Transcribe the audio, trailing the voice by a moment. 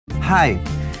Hi,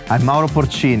 I'm Mauro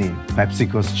Porcini,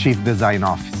 PepsiCo's Chief Design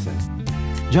Officer.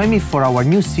 Join me for our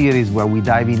new series where we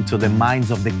dive into the minds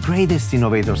of the greatest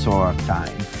innovators of our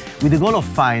time, with the goal of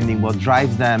finding what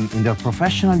drives them in their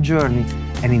professional journey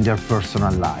and in their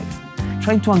personal life,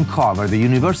 trying to uncover the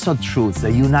universal truths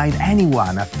that unite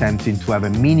anyone attempting to have a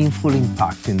meaningful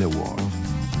impact in the world.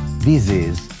 This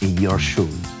is In Your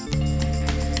Shoes.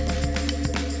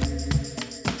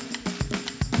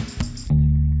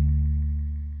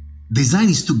 Design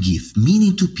is to give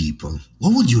meaning to people.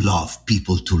 What would you love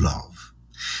people to love?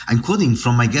 I'm quoting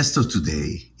from my guest of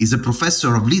today. He's a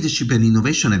professor of leadership and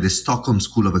innovation at the Stockholm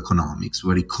School of Economics,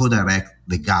 where he co-directs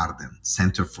the Garden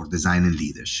Center for Design and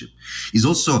Leadership. He's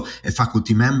also a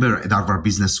faculty member at Harvard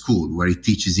Business School, where he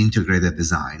teaches integrated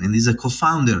design, and he's a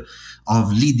co-founder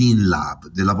of Leading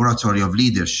Lab, the laboratory of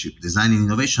leadership, design and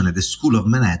innovation at the School of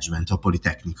Management of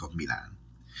Polytechnic of Milan.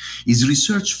 His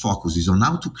research focuses on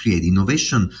how to create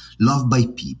innovation loved by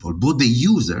people, both the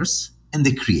users and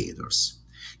the creators.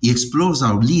 He explores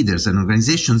how leaders and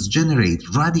organizations generate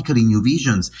radically new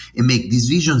visions and make these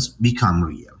visions become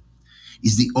real.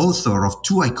 He's the author of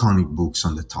two iconic books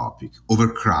on the topic: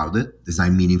 Overcrowded,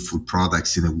 Design Meaningful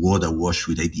Products in a World Awash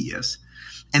with Ideas,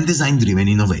 and Design-Driven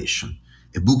Innovation,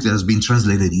 a book that has been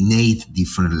translated in 8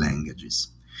 different languages.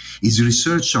 His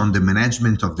research on the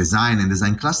management of design and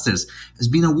design clusters has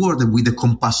been awarded with the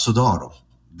Compasso d'Oro,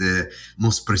 the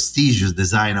most prestigious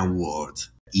design award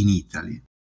in Italy.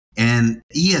 And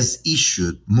he has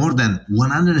issued more than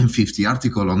 150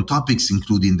 articles on topics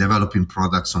including developing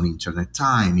products on internet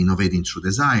time, innovating through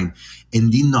design,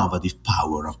 and the innovative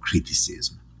power of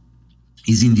criticism.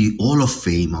 He's in the Hall of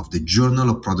Fame of the Journal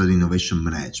of Product Innovation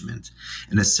Management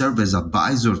and has served as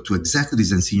advisor to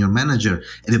executives and senior managers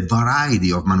at a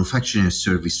variety of manufacturing and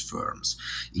service firms,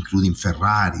 including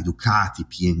Ferrari, Ducati,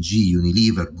 P&G,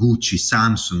 Unilever, Gucci,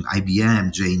 Samsung,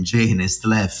 IBM, J&J,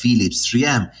 Nestlé, Philips,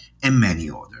 3M, and many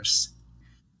others.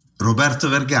 Roberto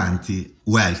Verganti,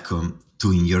 welcome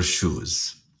to In Your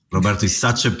Shoes. Roberto, it's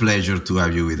such a pleasure to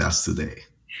have you with us today.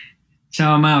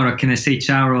 Ciao Mauro, can I say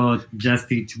ciao just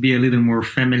to be a little more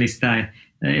family style?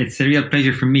 It's a real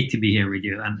pleasure for me to be here with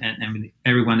you and with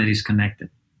everyone that is connected.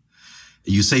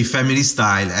 You say family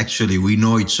style, actually we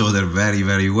know each other very,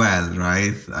 very well,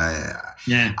 right?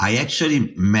 Yeah. I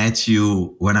actually met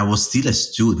you when I was still a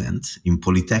student in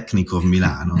Polytechnic of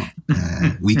Milano.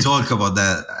 We talk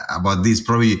about this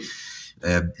probably.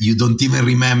 You don't even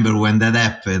remember when that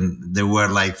happened. There were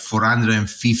like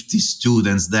 450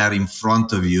 students there in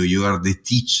front of you. You are the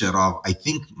teacher of, I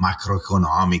think,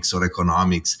 macroeconomics or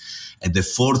economics at the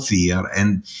 4th year.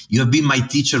 And you have been my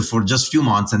teacher for just a few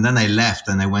months. And then I left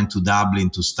and I went to Dublin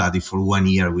to study for 1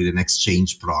 year with an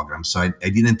exchange program. So I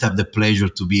didn't have the pleasure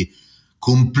to be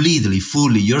completely,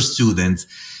 fully your student.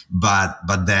 But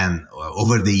then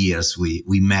over the years, we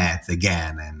met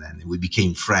again and we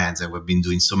became friends and we've been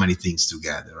doing so many things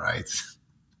together, right?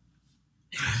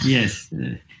 Yes.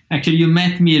 Actually, you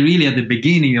met me really at the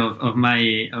beginning of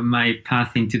my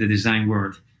path into the design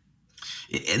world.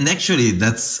 And actually,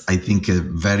 that's, I think, a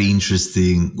very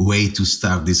interesting way to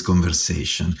start this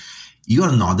conversation. You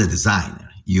are not a designer.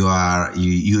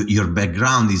 Your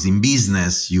background is in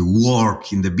business. You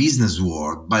work in the business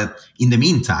world, but in the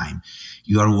meantime,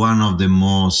 you are one of the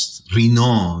most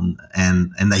renowned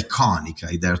and iconic,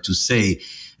 I dare to say,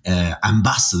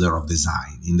 ambassador of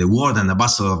design in the world and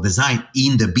ambassador of design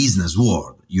in the business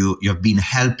world. You have been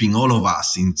helping all of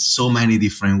us in so many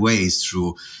different ways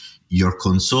through your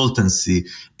consultancy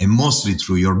and mostly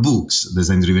through your books,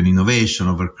 Design-Driven Innovation,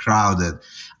 Overcrowded.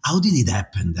 How did it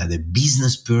happen that a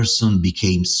business person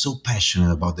became so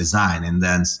passionate about design and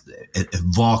then a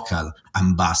vocal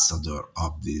ambassador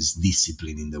of this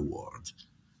discipline in the world?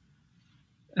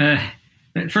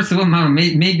 First of all, Mauro,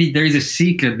 maybe there is a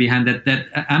secret behind that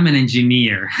I'm an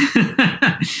engineer.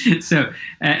 So,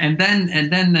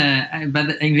 but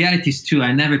in reality, it's true.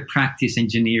 I never practiced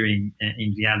engineering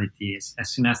in reality. As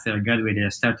soon as I graduated, I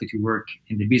started to work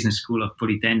in the business school of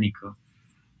Politecnico.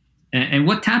 And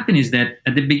what happened is that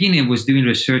at the beginning I was doing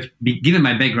research, given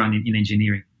my background in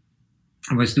engineering,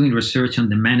 I was doing research on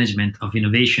the management of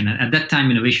innovation. And at that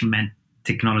time, innovation meant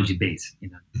technology-based.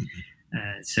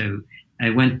 So I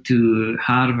went to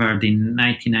Harvard in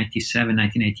 1997,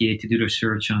 1998 to do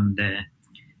research on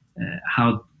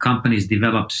how companies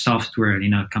develop software.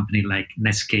 A company like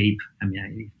Netscape. I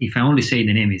mean, if I only say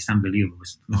the name, it's unbelievable.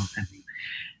 It's a long time ago.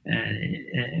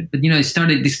 But it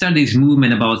started this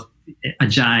movement about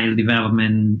agile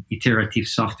development, iterative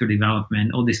software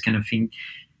development, all this kind of thing.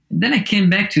 And then I came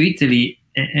back to Italy,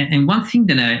 and one thing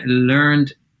that I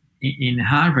learned in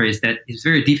Harvard is that it's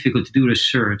very difficult to do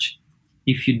research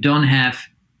if you don't have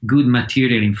good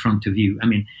material in front of you. I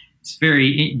mean, it's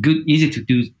very good, easy to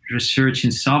do research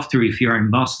in software if you are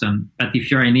in Boston, but if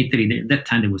you are in Italy, at that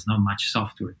time there was not much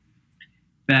software.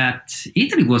 But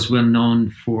Italy was well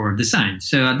known for design.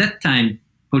 So at that time,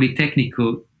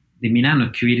 Politecnico di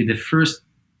Milano created the first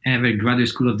ever graduate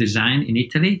school of design in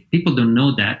Italy. People don't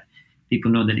know that.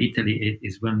 People know that Italy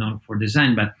is well known for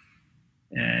design, but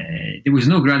there was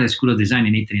no graduate school of design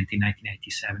in Italy until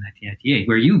 1997, 1998,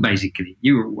 where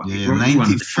you were one. Yeah,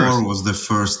 94 was the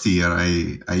first year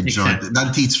I joined. Exactly.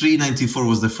 93, 94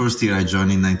 was the first year I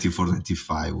joined. In 94,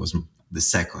 95 was the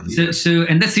second year. So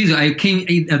and that's the reason I came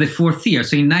at the fourth year.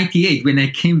 So in 98, when I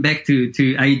came back to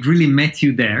I really met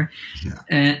you there. Yeah.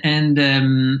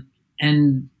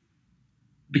 And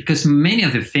because many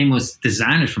of the famous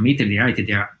designers from Italy,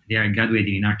 they are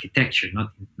graduating in architecture,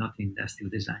 not in industrial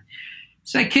design.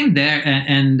 So I came there,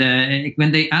 and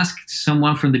when they asked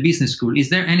someone from the business school, is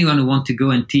there anyone who wants to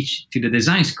go and teach to the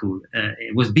design school?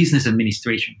 It was business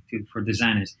administration for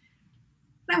designers.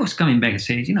 I was coming back and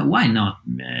saying, why not?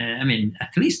 I mean,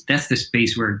 at least that's the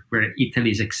space where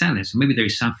Italy is excelling. So maybe there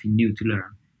is something new to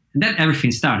learn. And then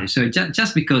everything started. So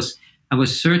just because I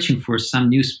was searching for some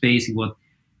new space, it was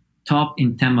top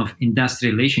in terms of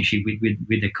industrial relationship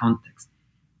with the context.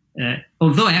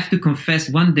 Although I have to confess,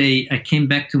 one day I came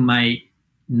back to my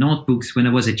notebooks when I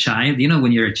was a child.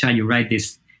 When you're a child, you write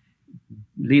this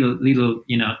little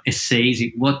essays,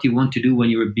 what you want to do when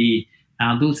you will be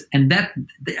adults. And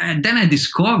then I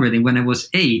discovered that when I was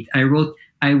 8, I wrote,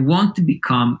 I want to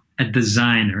become a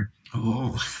designer.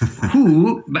 Oh.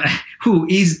 who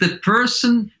is the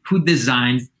person who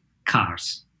designs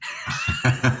cars.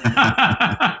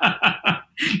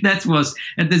 That was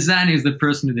a designer is the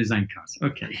person who designed cars.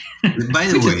 Okay. By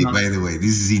the way,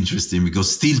 this is interesting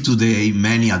because still today,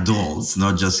 many adults,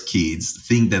 not just kids,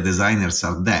 think that designers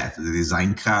are that. They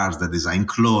design cars, they design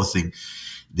clothing,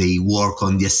 they work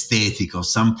on the aesthetic of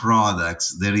some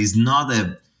products. There is not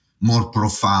a more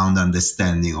profound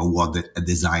understanding of what a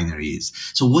designer is.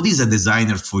 So what is a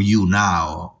designer for you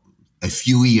now, a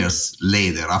few years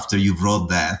later, after you wrote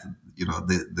that,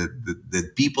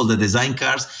 the people that design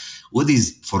cars? What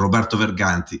is, for Roberto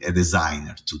Verganti, a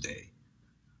designer today?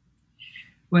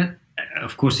 Well,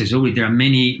 of course, there are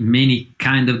many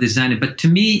kind of designer, but to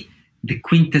me, the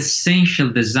quintessential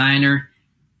designer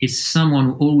is someone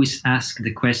who always asks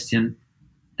the question,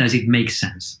 does it make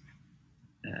sense?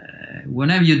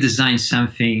 Whenever you design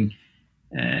something,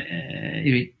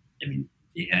 I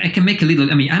can make a little.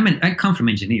 I come from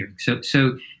engineering, so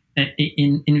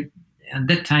at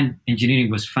that time,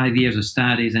 engineering was 5 years of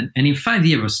studies, and in 5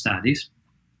 years of studies,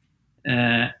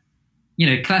 a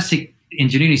classic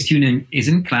engineering student is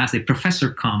in class. The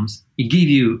professor comes, he gives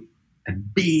you a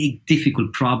big,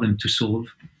 difficult problem to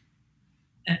solve,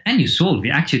 and you solve it.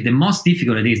 Actually, the most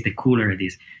difficult it is, the cooler it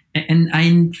is. And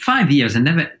in 5 years, I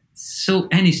never saw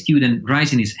any student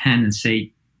raising his hand and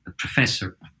say,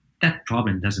 "Professor, that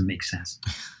problem doesn't make sense."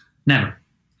 Never.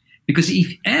 Because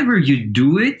if ever you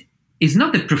do it, it's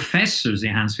not the professors the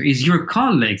answer, it's your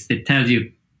colleagues that tell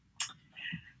you,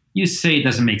 you say it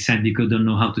doesn't make sense because you don't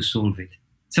know how to solve it.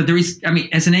 So there is,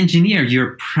 as an engineer,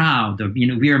 you're proud of,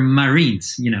 we are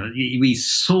Marines, we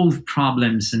solve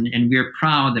problems and we are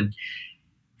proud of,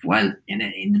 well,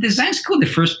 in the design school, the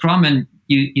first problem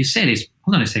you said is,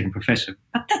 hold on a second, professor,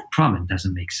 but that problem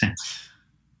doesn't make sense.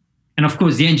 And of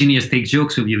course, the engineers take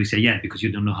jokes of you. We say, yeah, because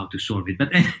you don't know how to solve it.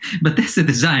 But that's the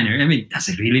designer. Does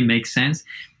it really make sense?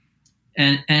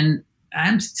 And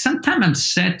sometimes I'm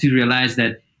sad to realize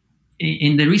that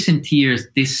in the recent years,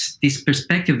 this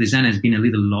perspective of design has been a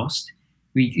little lost.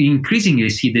 We increasingly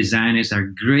see designers are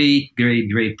great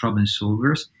problem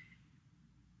solvers.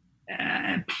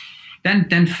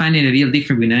 Then finding a real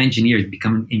difference with an engineer has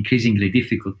become increasingly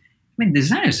difficult.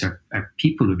 Designers are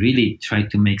people who really try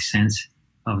to make sense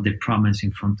of the problems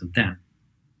in front of them.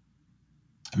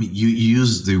 You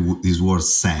use this word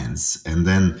sense, and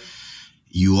then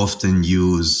you often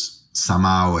use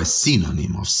somehow a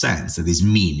synonym of sense, that is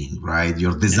meaning, right?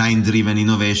 Your design-driven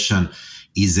innovation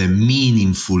is a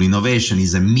meaningful innovation,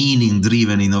 is a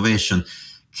meaning-driven innovation.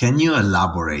 Can you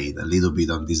elaborate a little bit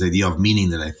on this idea of meaning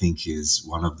that I think is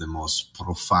one of the most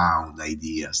profound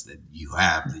ideas that you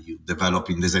have, that you develop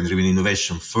in design-driven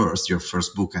innovation first, your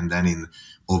first book, and then in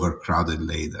Overcrowded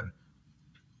later?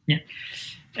 Yeah,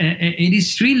 it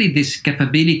is really this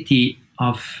capability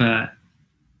of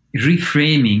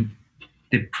reframing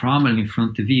the problem in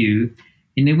front of you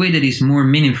in a way that is more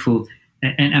meaningful.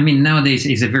 And nowadays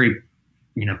it's a very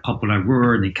popular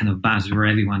word, a kind of buzzword,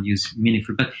 everyone uses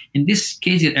meaningful. But in this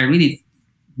case, I really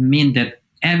mean that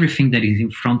everything that is in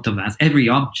front of us, every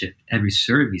object, every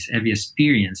service, every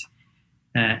experience,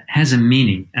 has a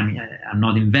meaning. I mean, I'm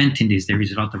not inventing this. There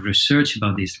is a lot of research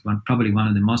about this. Probably one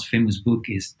of the most famous books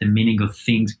is The Meaning of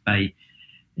Things by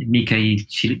Mikhail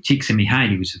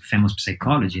Csikszentmihalyi, who's a famous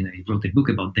psychologist. He wrote a book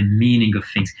about the meaning of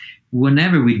things.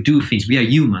 Whenever we do things, we are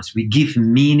humans. We give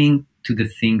meaning to the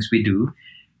things we do.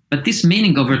 But this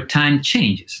meaning over time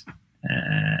changes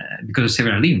because of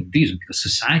several reasons, because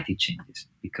society changes,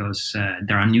 because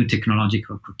there are new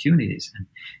technological opportunities. And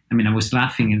I mean, I was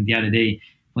laughing the other day,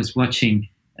 was watching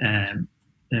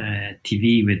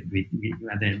TV with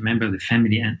a member of the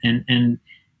family, and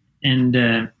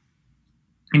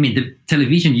I mean, the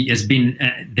television has been,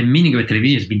 the meaning of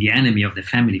television has been the enemy of the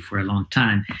family for a long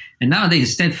time. And nowadays,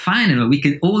 instead, finally, we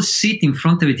can all sit in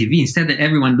front of a TV instead of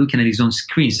everyone looking at his own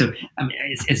screen. So, I mean,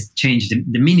 it's changed.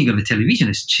 The meaning of the television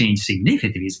has changed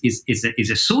significantly.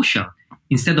 It's a social,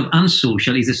 instead of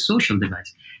unsocial, it's a social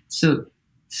device. So,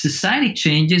 society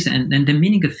changes and the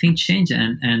meaning of things change.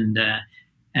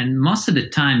 And most of the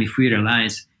time, if we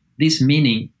realize this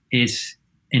meaning is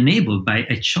enabled by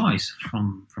a choice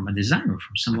from a designer,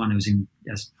 from someone who's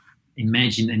has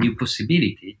imagined a new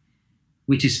possibility,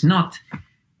 which is not,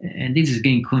 and this is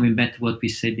again coming back to what we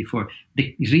said before,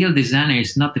 the real designer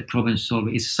is not the problem solver,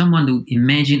 it's someone who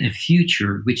imagine a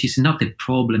future which is not a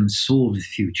problem solved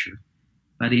future,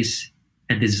 but is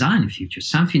a design future,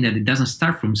 something that it doesn't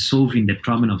start from solving the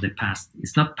problem of the past.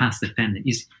 It's not past dependent,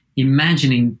 it's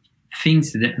imagining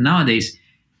things that nowadays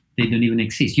they don't even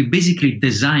exist. You basically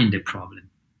design the problem.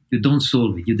 You don't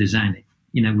solve it, you design it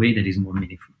in a way that is more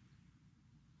meaningful.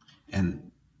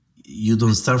 And you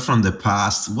don't start from the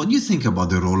past. What do you think about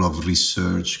the role of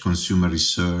research, consumer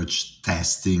research,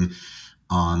 testing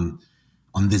on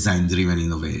design-driven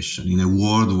innovation in a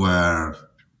world where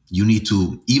you need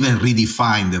to even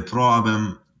redefine the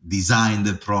problem, design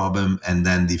the problem, and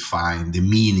then define the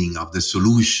meaning of the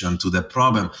solution to the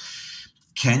problem?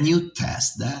 Can you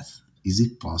test that? Is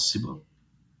it possible?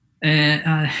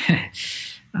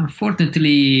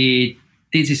 Unfortunately,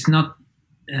 this is not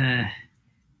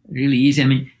really easy. I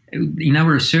mean, in our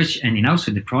research and in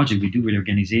also the project we do with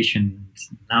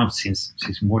organizations now since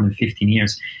more than 15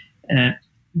 years,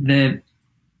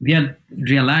 we are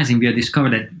realizing, we are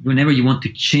discovering that whenever you want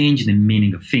to change the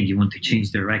meaning of things, you want to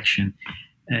change direction,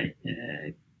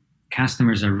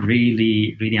 customers are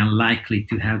really, really unlikely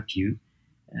to help you.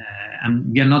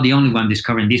 And we are not the only one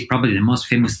discovering this. Probably the most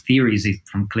famous theory is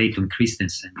from Clayton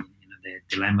Christensen, the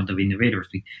dilemma of innovators.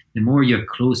 The more you're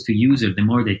close to user, the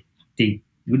more they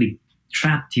really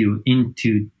trapped you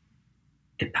into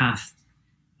the path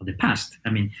of the past. I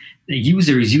mean, the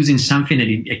user is using something that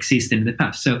existed in the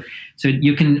past. So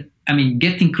you can, I mean,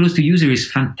 getting close to user is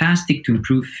fantastic to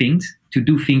improve things, to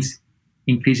do things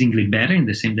increasingly better in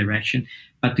the same direction.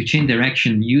 But to change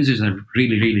direction, users are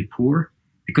really, really poor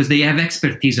because they have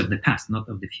expertise of the past, not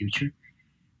of the future.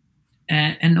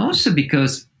 And also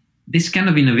because this kind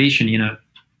of innovation,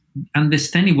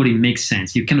 understanding what it makes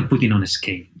sense, you cannot put it on a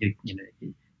scale.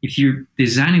 If you're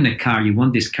designing a car, you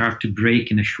want this car to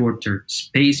brake in a shorter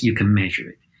space, you can measure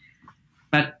it.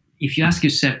 But if you ask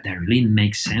yourself, that really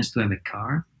makes sense to have a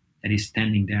car that is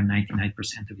standing there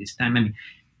 99% of this time? I mean,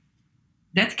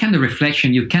 that kind of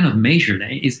reflection, you cannot measure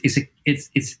that.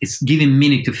 It's giving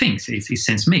meaning to things. It's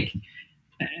sense making.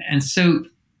 And so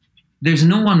there's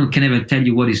no one who can ever tell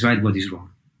you what is right, what is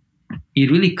wrong. It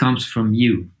really comes from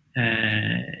you.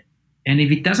 And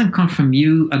if it doesn't come from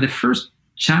you, at the first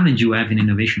challenge you have in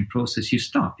innovation process, you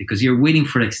stop because you're waiting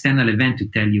for an external event to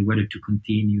tell you whether to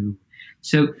continue.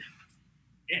 So,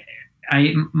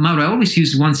 Mauro, I always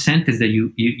use one sentence that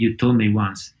you told me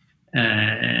once,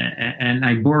 and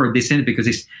I borrowed this sentence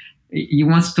because you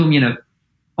once told me,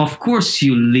 of course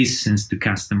you listen to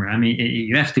customer. I mean,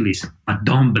 you have to listen, but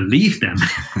don't believe them.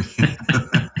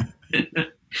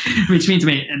 Which means,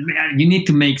 you need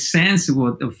to make sense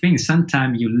of things.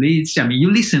 Sometimes you listen. I mean,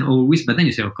 you listen always, but then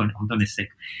you say, "Okay, hold on a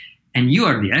second." And you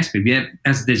are the expert. We have,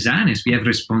 as designers, we have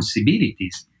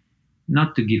responsibilities,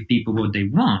 not to give people what they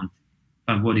want,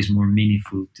 but what is more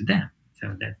meaningful to them.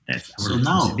 So that's our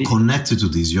responsibility. So now, connected to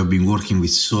this, you have been working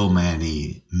with so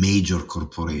many major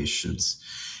corporations.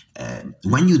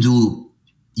 When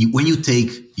you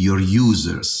take your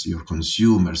users, your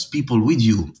consumers, people with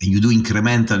you, and you do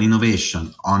incremental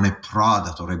innovation on a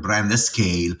product or a brand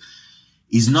scale,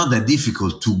 it's not that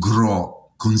difficult to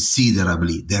grow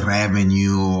considerably the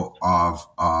revenue of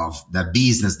that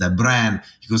business, that brand,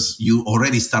 because you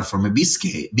already start from a big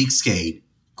scale.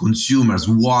 Consumers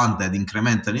want that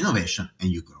incremental innovation,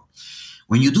 and you grow.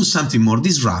 When you do something more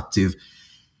disruptive,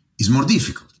 it's more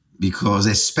difficult. Because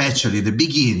especially at the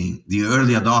beginning, the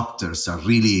early adopters are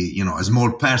really, a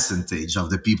small percentage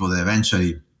of the people that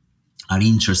eventually are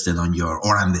interested on your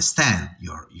or understand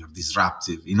your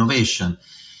disruptive innovation.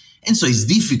 And so it's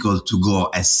difficult to go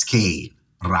at scale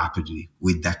rapidly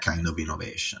with that kind of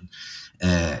innovation.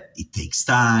 It takes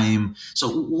time. So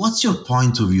what's your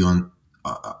point of view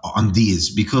on this?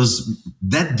 Because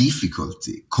that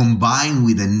difficulty combined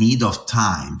with the need of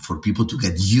time for people to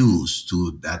get used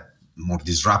to that more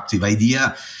disruptive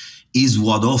idea is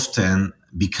what often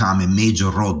become a major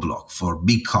roadblock for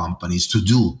big companies to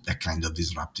do that kind of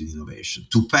disruptive innovation,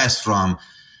 to pass from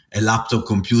a laptop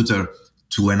computer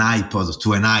to an iPod,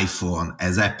 to an iPhone,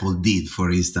 as Apple did,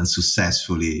 for instance,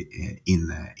 successfully in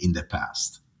the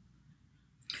past.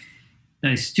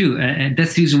 That's true.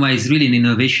 That's the reason why it's really an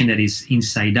innovation that is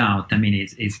inside out. I mean,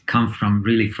 it's come from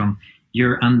really from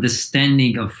your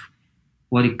understanding of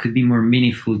what it could be more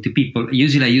meaningful to people.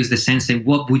 Usually I use the sense of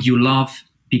what would you love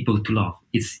people to love?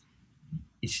 It's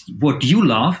what you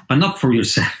love, but not for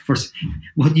yourself. For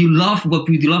what you love, what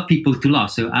would you love people to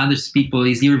love? So others people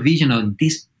is your vision of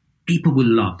this, people will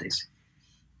love this.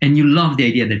 And you love the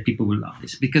idea that people will love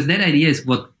this, because that idea is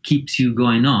what keeps you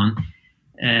going on.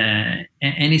 And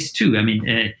it's true. I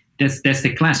mean, that's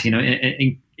the class,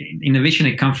 innovation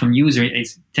that comes from user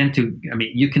is tend to, I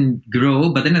mean, you can grow,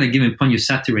 but then at a given point you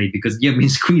saturate because you have been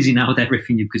squeezing out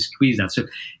everything you could squeeze out. So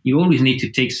you always need to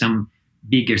take some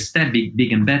bigger step,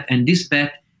 big and bet. And this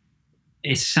bet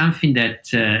is something that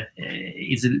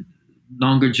is a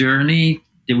longer journey.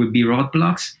 There will be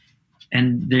roadblocks.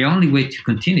 And the only way to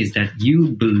continue is that you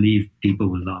believe people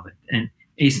will love it. And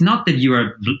it's not that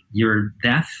you're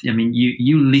deaf. I mean,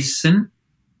 you listen,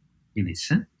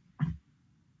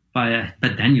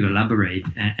 but then you elaborate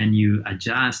and you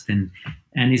adjust. And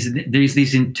there is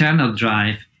this internal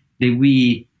drive that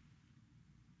we,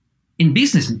 in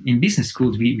business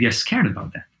schools, we are scared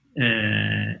about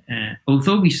that.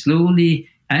 Although we slowly,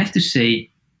 I have to say,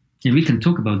 and we can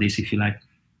talk about this if you like.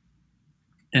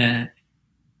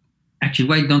 Actually,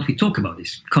 why don't we talk about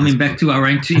this? Coming back to our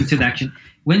introduction,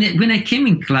 when I came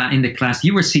in the class,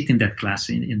 you were sitting in that class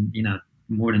in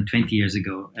more than 20 years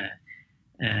ago,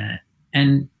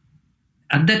 and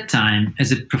at that time,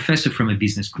 as a professor from a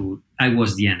business school, I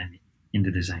was the enemy in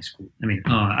the design school. I mean,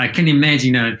 I can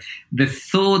imagine the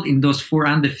thought in those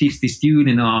 450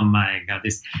 students. Oh my God,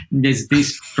 there's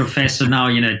this professor now,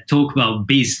 talk about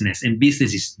business, and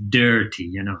business is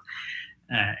dirty,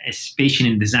 especially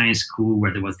in design school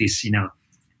where there was this,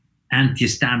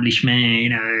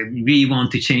 anti-establishment, we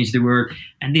want to change the world.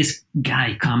 And this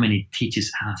guy come and he teaches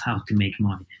us how to make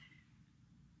money.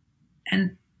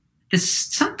 And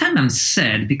sometimes I'm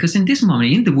sad because in this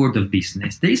moment, in the world of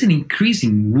business, there is an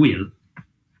increasing will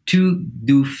to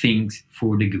do things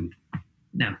for the good.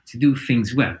 Now, to do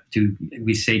things well, to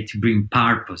bring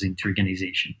purpose into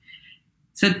organization.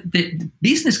 So the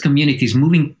business community is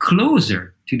moving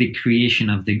closer to the creation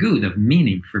of the good, of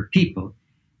meaning for people.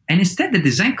 And instead, the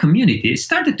design community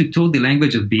started to talk the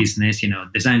language of business,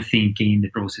 design thinking, the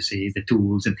processes, the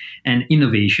tools, and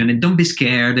innovation. And don't be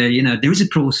scared, there is a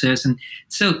process. And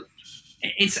so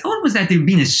it's almost like there's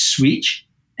been a switch.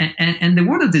 And the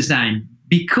world of design,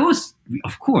 because,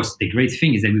 of course, the great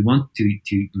thing is that we want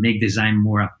to make design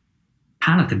more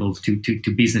palatable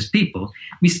to business people,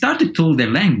 we start to talk their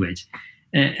language.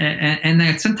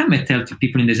 And sometimes I tell to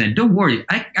people in design, don't worry,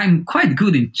 I'm quite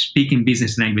good in speaking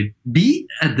business language. Be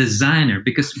a designer,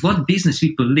 because what business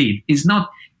people need is not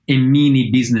a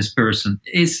mini business person.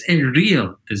 It's a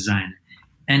real designer.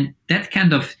 And that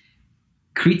kind of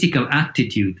critical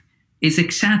attitude is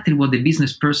exactly what the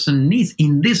business person needs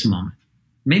in this moment.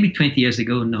 Maybe 20 years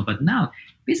ago, no, but now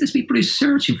business people are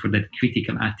searching for that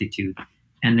critical attitude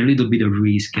and a little bit of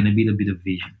risk and a little bit of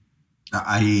vision.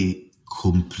 I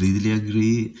completely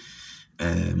agree.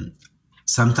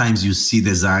 Sometimes you see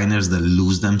designers that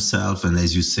lose themselves and,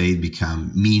 as you say,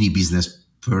 become mini business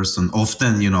person,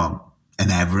 often, an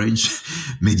average,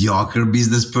 mediocre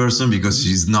business person because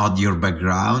it's not your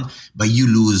background, but you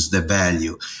lose the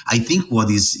value. I think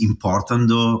what is important,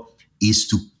 though, is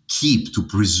to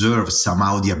preserve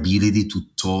somehow the ability to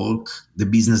talk the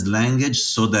business language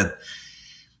so that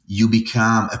you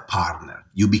become a partner.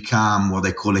 You become what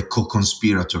I call a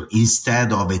co-conspirator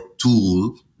instead of a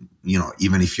tool,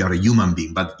 even if you're a human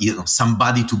being, but,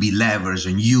 somebody to be leveraged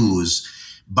and used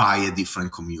by a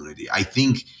different community. I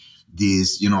think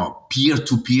this,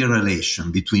 peer-to-peer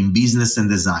relation between business and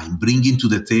design, bringing to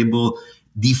the table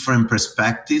different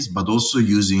perspectives, but also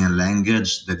using a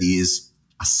language that is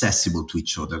accessible to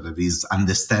each other, that is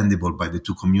understandable by the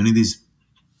two communities,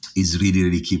 is really,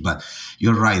 really key. But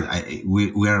you're right.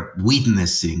 We are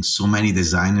witnessing so many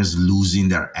designers losing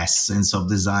their essence of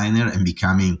designer and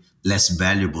becoming less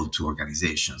valuable to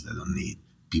organizations that don't need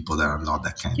people that are not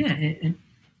that kind. Yeah,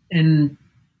 And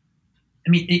I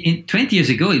mean, 20 years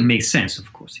ago, it made sense,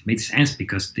 of course. It made sense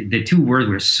because the two worlds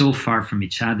were so far from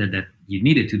each other that you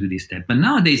needed to do this step. But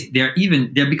nowadays, they're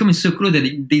becoming so close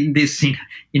that this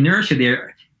inertia,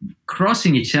 they're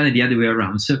crossing each other the other way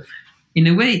around. So in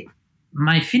a way,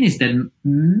 my feeling is that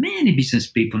many business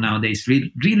people nowadays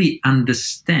really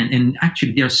understand, and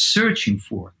actually they're searching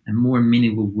for a more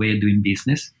meaningful way of doing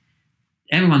business.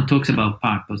 Everyone talks about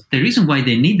purpose. The reason why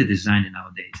they need the designer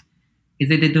nowadays is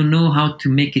that they don't know how to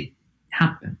make it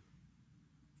happen.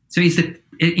 So it's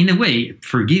in a way,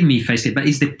 forgive me if I say, but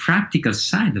it's the practical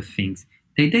side of things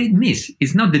they miss.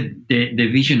 It's not the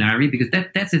visionary, because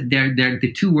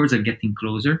the two words are getting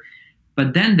closer.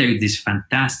 But then there is this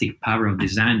fantastic power of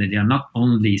design that they are not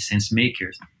only sense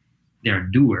makers, they are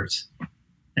doers,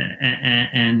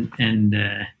 and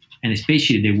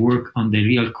especially they work on the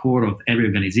real core of every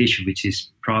organization, which is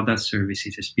products,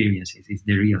 services, experiences. It's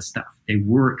the real stuff. They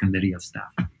work on the real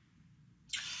stuff.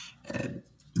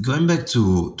 Going back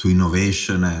to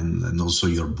innovation and also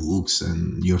your books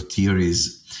and your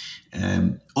theories,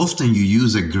 often you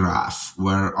use a graph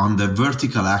where on the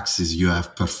vertical axis you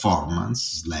have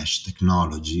performance /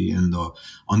 technology, and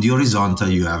on the horizontal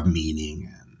you have meaning,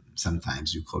 and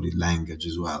sometimes you call it language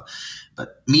as well,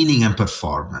 but meaning and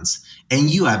performance. And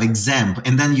you have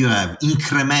and then you have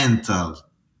incremental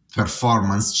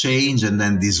performance change, and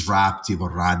then disruptive or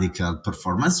radical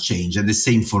performance change, and the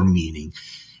same for meaning.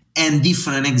 And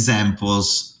different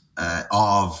examples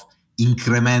of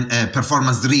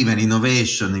performance-driven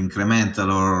innovation, incremental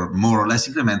or more or less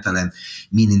incremental, and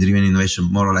meaning-driven innovation,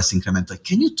 more or less incremental.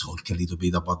 Can you talk a little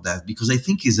bit about that? Because I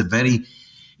think it's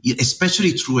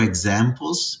especially through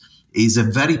examples, is a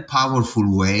very powerful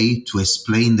way to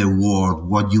explain the world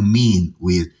what you mean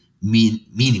with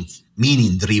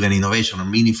meaning-driven innovation or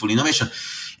meaningful innovation.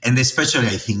 And especially,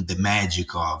 I think, the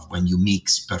magic of when you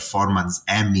mix performance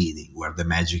and meaning, where the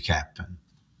magic happens.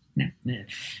 Yeah.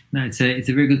 No, it's a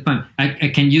very good point.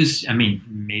 I can use,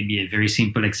 maybe a very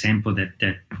simple example that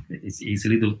is a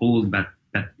little old, but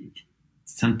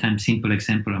sometimes simple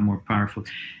examples are more powerful.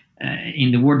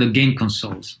 In the world of game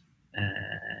consoles,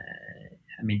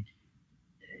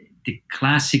 the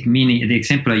classic meaning, the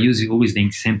example I use is always the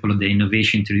example of the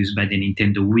innovation introduced by the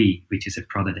Nintendo Wii, which is a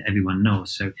product that everyone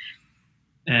knows. So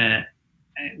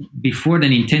before the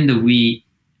Nintendo Wii,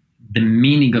 the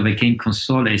meaning of a game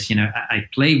console is, I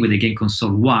play with a game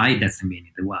console. Why? That's the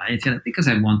meaning. The why. It's because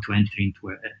I want to enter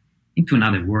into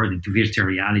another world, into virtual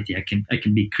reality. I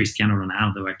can be Cristiano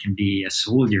Ronaldo. I can be a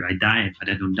soldier. I die, but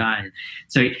I don't die.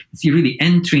 So it's really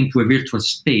entering into a virtual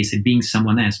space and being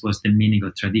someone else was the meaning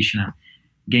of traditional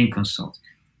game consoles.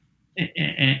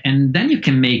 And then you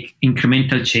can make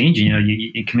incremental change.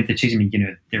 Incremental change.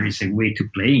 There is a way to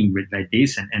play with like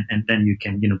this, and then you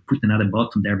can put another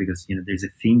button there because there's a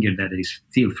finger that is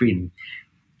still free.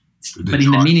 But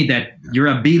in the meaning that your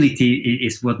ability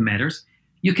is what matters,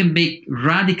 you can make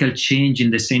radical change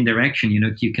in the same direction.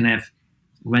 You can have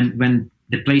when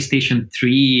the PlayStation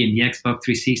 3 and the Xbox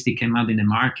 360 came out in the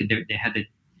market, they had a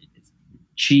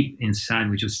chip inside,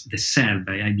 which was the Cell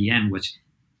by IBM, which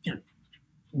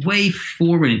way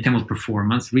forward in terms of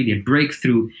performance, really a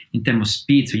breakthrough in terms of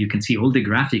speed. So you can see all the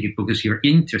graphics because you're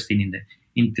interested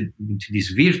into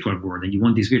this virtual world, and you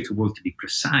want this virtual world to be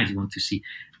precise. You want to see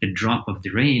the drop of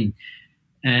the rain.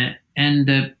 But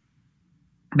the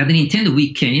Nintendo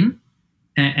Wii came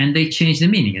and they changed the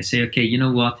meaning and say, okay, you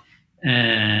know what?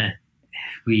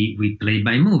 We play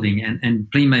by moving,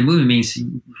 and playing by moving means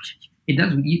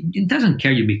it doesn't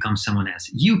care you become someone else.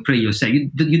 You play yourself.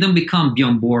 You don't become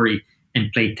Bjorn Borg and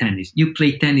play tennis. You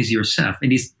play tennis yourself,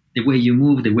 and it's the way you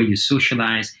move, the way you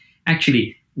socialize.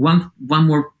 Actually, one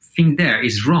more thing there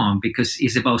is wrong because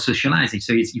it's about socializing.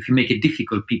 So if you make it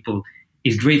difficult,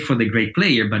 it's great for the great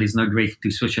player, but it's not great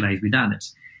to socialize with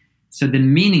others. So the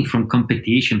meaning from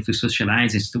competition to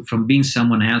socialize is from being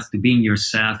someone else to being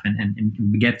yourself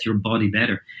and get your body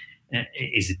better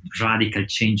is a radical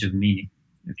change of meaning.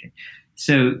 Okay.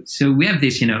 So we have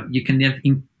this, you can have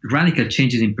radical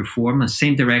changes in performance,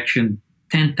 same direction,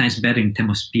 10 times better in terms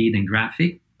of speed and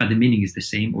graphic, but the meaning is the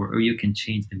same, or you can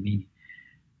change the meaning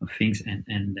of things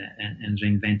and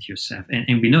reinvent yourself.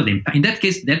 And we know in that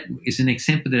case, that is an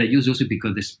example that I use also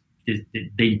because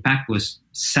the impact was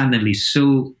suddenly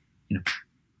so,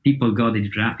 people got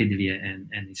it rapidly and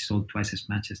it sold twice as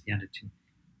much as the other two.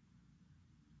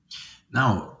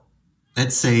 Now,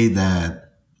 let's say that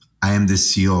I am the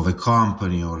CEO of a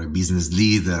company or a business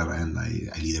leader, and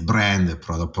I lead a brand, a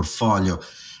product portfolio,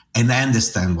 and I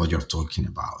understand what you're talking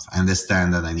about. I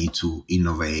understand that I need to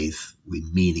innovate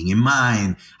with meaning in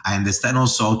mind. I understand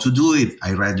also how to do it.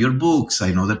 I read your books.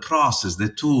 I know the process, the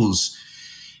tools.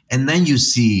 And then you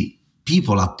see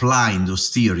people applying those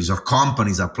theories or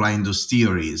companies applying those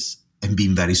theories and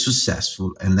being very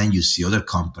successful. And then you see other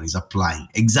companies applying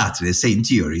exactly the same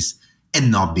theories and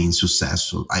not being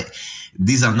successful.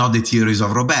 These are not the theories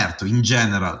of Roberto. In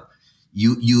general,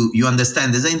 you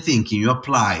understand design thinking, you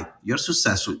apply, you're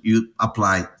successful, you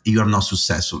apply, you're not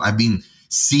successful. I've been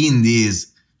seeing this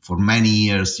for many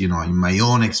years, in my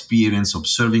own experience,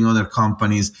 observing other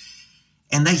companies.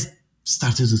 And I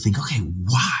started to think, okay,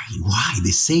 why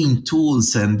the same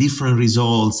tools and different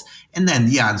results? And then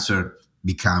the answer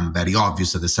became very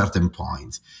obvious at a certain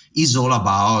point. It's all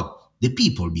about the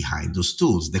people behind those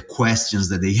tools, the questions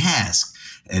that they ask,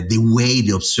 the way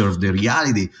they observe the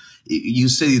reality. You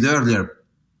said it earlier,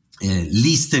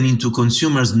 listening to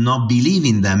consumers, not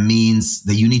believing them, means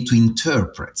that you need to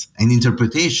interpret. And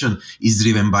interpretation is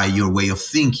driven by your way of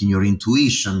thinking, your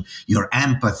intuition, your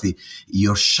empathy,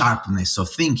 your sharpness of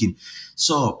thinking.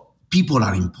 So people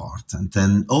are important.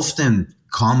 And often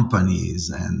companies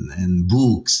and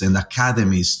books and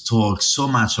academies talk so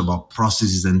much about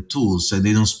processes and tools that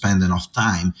they don't spend enough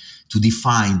time to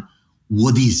define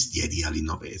what is the ideal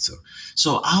innovator.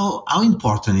 So how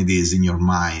important it is in your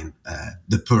mind,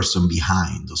 the person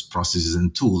behind those processes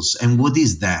and tools, and what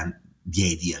is then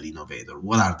the ideal innovator?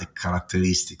 What are the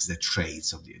characteristics, the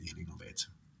traits of the ideal innovator?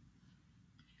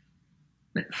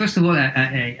 First of all,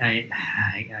 I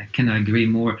cannot agree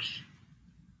more.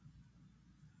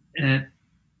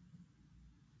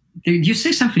 You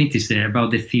say something interesting there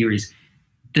about the theories.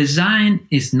 Design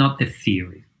is not a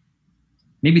theory.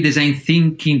 Maybe design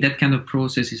thinking, that kind of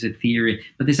process is a theory,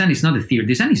 but design is not a theory.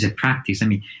 Design is a practice. I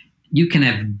mean, you can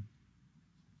have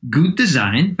good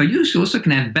design, but you also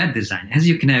can have bad design, as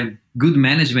you can have good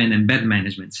management and bad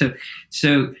management. So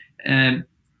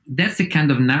that's the kind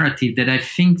of narrative that I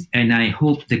think and I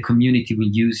hope the community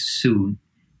will use soon.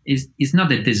 It's not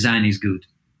that design is good.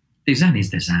 Design is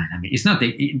design. I mean, it's not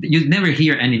that you never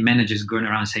hear any managers going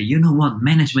around and say, you know what,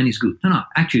 management is good. No,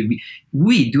 actually,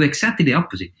 we do exactly the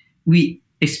opposite. We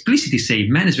explicitly say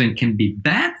management can be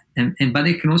bad, but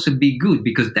it can also be good,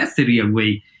 because that's the real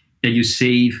way that you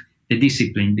save the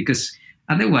discipline. Because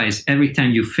otherwise, every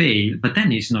time you fail, but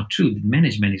then it's not true that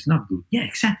management is not good. Yeah,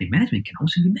 exactly. Management can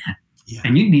also be bad. Yeah.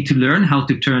 And you need to learn how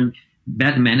to turn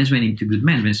bad management into good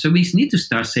management. So we need to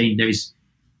start saying there is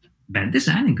bad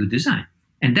design and good design.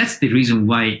 And that's the reason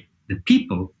why the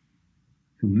people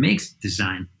who makes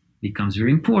design becomes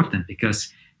very important,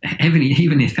 because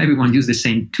even if everyone uses the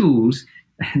same tools,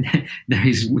 there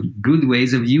is good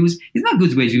ways of use. It's not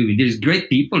good ways of use. There's great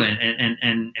people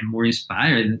and more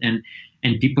inspired,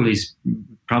 and people is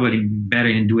probably better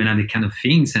in doing other kind of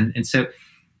things. And so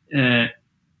to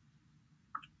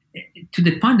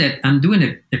the point that I'm doing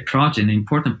a project, an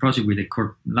important project with a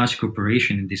large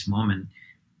corporation in this moment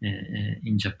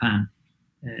in Japan.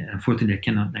 Unfortunately,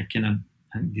 I cannot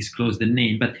disclose the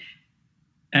name, but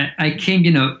I came,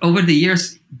 over the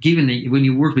years, given when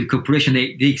you work with corporation,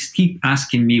 they keep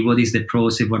asking me what is the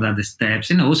process, what are the steps,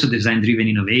 and also design-driven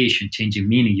innovation, changing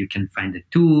meaning. You can find the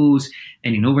tools,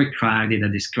 and in overcrowded, I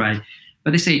describe.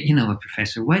 But they say,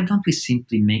 Professor, why don't we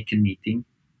simply make a meeting?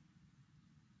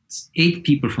 It's 8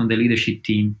 people from the leadership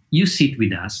team. You sit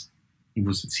with us. It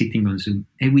was sitting on Zoom,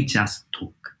 and we just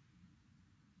talk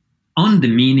on the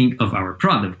meaning of our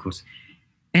product, of course.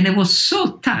 And I was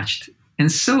so touched.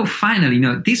 And so finally,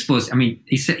 this was,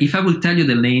 if I will tell you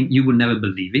the name, you will never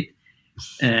believe it.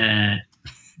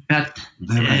 But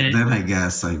then I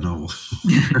guess I know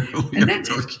what you're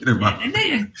talking about.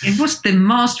 It was the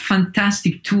most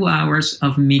fantastic 2 hours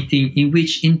of meeting, in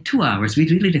which in 2 hours we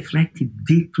really reflected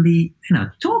deeply,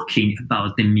 talking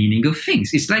about the meaning of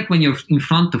things. It's like when you're in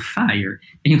front of fire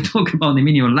and you talk about the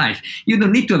meaning of life. You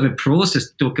don't need to have a process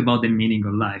to talk about the meaning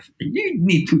of life. You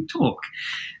need to talk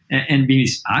and be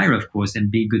inspired, of course,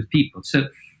 and be good people. So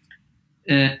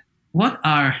what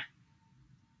are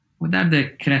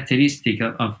the characteristics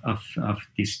of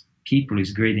these people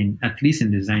is great, at least in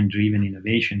design-driven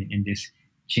innovation, in this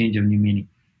change of new meaning?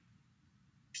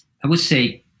 I would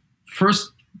say,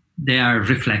 first, they are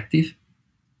reflective,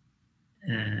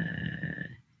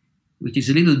 which is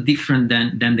a little different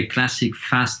than the classic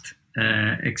fast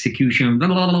execution. Blah,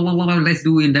 blah, blah, blah, blah, let's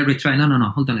do it, then retry. No,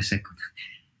 hold on a second.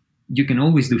 You can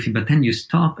always do things, but then you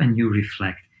stop and you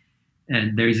reflect.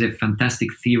 And there is a fantastic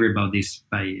theory about this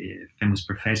by a famous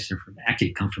professor,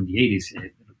 actually come from the 80s,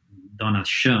 Donald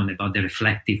Schoen, about the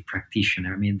reflective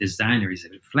practitioner. A designer is a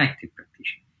reflective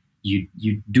practitioner.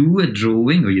 You do a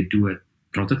drawing or you do a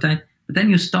prototype, but then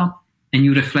you stop and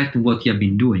you reflect on what you have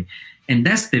been doing. And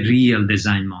that's the real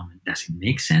design moment. Does it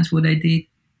make sense what I did?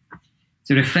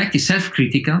 So reflect is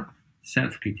self-critical,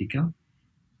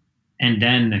 and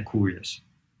then curious.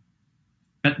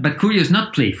 but curious,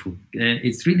 not playful.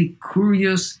 It's really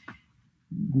curious.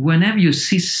 Whenever you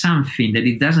see something that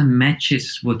it doesn't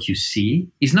matches what you see,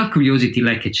 it's not curiosity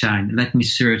like a child. Let me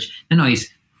search. No, it's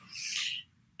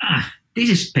this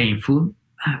is painful.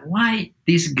 Why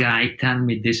this guy tell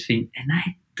me this thing and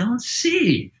I don't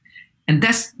see it? And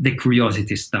that's the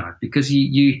curiosity start, because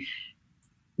you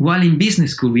while in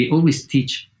business school we always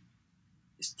teach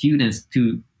students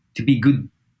to be good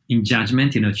in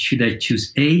judgment. Should I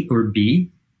choose A or B?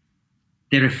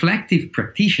 The reflective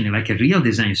practitioner, like a real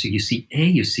designer, so you see A,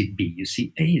 you see B, you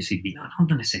see A, you see B. No, hold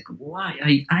on a second.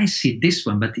 Why? I see this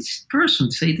one, but this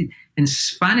person said it. And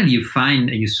finally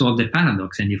you solve the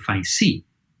paradox and you find C,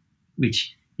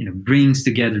 which brings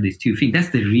together these two things.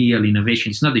 That's the real innovation.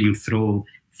 It's not that you throw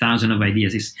thousands of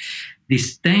ideas. It's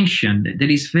this tension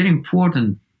that is very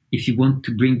important if you want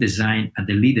to bring design at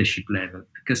the leadership level,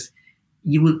 because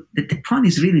the point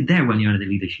is really there when you're at the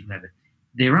leadership level.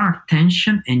 There are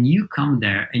tension, and you come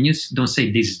there and you don't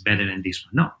say this is better than this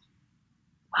one. No.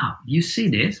 Wow, you see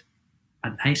this,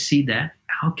 but I see that.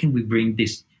 How can we bring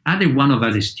this? Either one of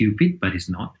us is stupid, but it's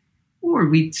not, or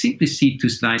we simply see two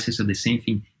slices of the same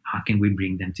thing. How can we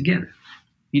bring them together?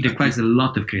 It requires a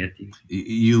lot of creativity.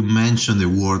 You mentioned the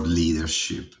word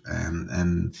leadership,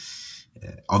 and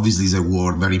obviously it's a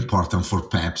word very important for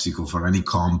PepsiCo, for any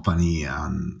company,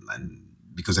 and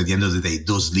because at the end of the day,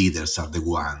 those leaders are the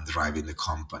ones driving the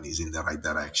companies in the right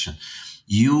direction.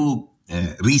 You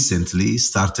recently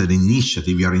started an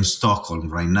initiative. You are in Stockholm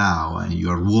right now, and you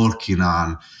are working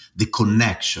on the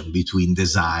connection between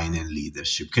design and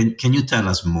leadership. Can you tell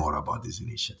us more about this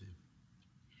initiative?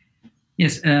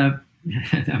 Yes, I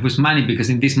was smiling because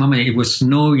in this moment it was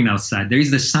snowing outside. There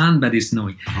is the sun, but it's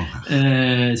snowing.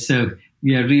 Oh. So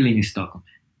we are really in Stockholm.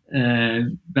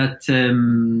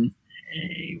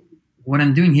 What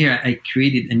I'm doing here, I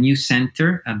created a new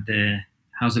center at the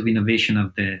House of Innovation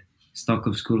of the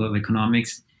Stockholm School of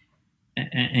Economics.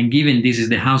 And given this is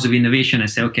the House of Innovation, I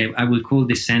say, okay, I will call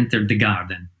this center the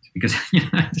garden, because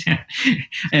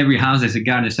every house has a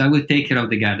garden. So I will take care of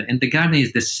the garden. And the garden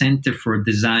is the center for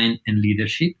design and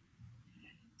leadership.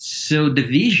 So the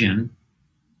vision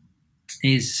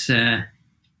is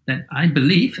that I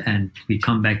believe, and we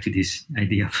come back to this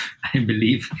idea of I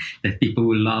believe that people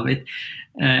will love it.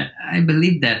 I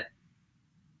believe that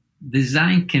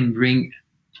design can bring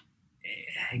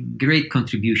a great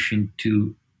contribution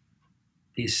to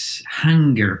this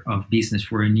hunger of business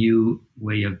for a new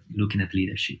way of looking at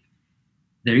leadership.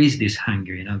 There is this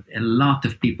hunger, a lot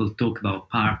of people talk about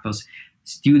purpose.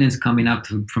 Students coming out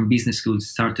from business schools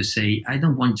start to say, I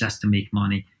don't want just to make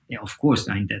money. Yeah, of course,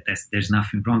 there's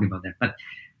nothing wrong about that, but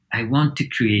I want to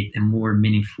create a more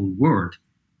meaningful world.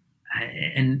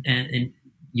 And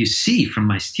you see from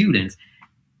my students,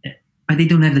 but they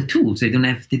don't have the tools. They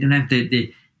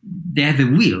have a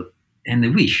will and a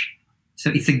wish. So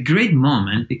it's a great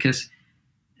moment, because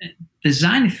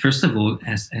design, first of all,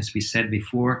 as we said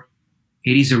before,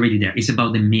 it is already there. It's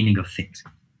about the meaning of things.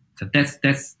 So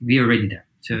that's we're already there.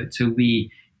 So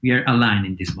we are aligned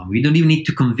in this moment. We don't even need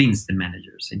to convince the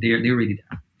managers. They're already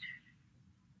there.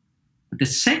 But the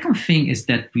second thing is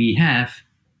that we have,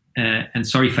 and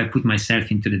sorry if I put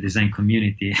myself into the design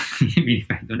community, even if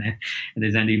I don't have a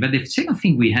design, but the second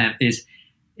thing we have is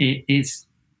the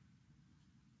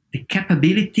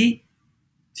capability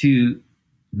to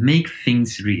make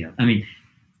things real. I mean,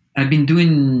 I've been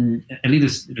doing a little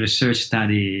research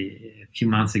study a few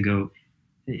months ago,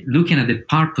 looking at the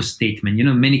purpose statement.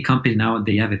 Many companies now,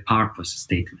 they have a purpose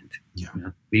statement. Yeah.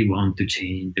 We want to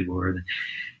change the world.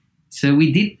 So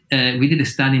we did a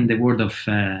study in the world of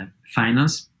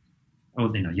finance.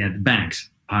 You had banks,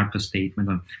 purpose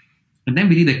statement. And then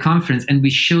we did a conference and we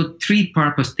showed 3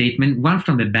 purpose statements, one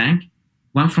from the bank,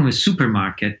 one from a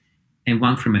supermarket, and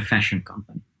one from a fashion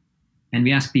company. And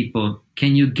we asked people,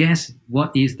 can you guess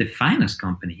what is the finance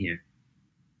company here?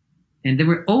 And they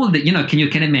were all can you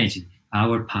imagine?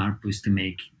 Our purpose to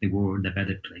make the world a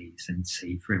better place and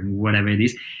safer and whatever it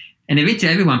is. And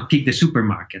eventually everyone picked the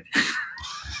supermarket.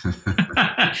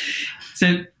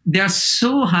 So they are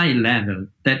so high level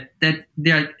that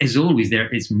they are, as always,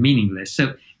 it's meaningless.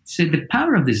 So the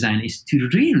power of design is to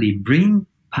really bring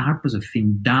purpose of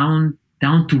thing down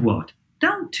to what?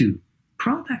 Down to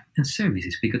product and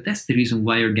services, because that's the reason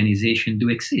why organizations do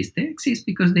exist. They exist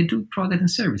because they do product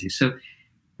and services. So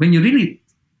when you really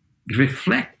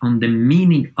reflect on the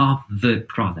meaning of the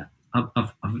product,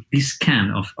 of this can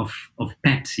of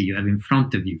Pepsi you have in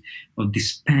front of you, of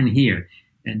this pen here,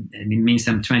 and it means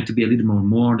I'm trying to be a little more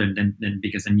modern than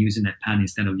because I'm using a pen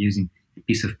instead of using a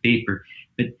piece of paper.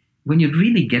 But when you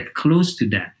really get close to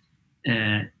that,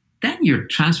 then you're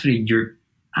transferring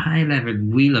high-level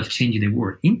will of changing the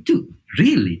world into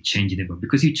really changing the world,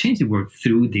 because you change the world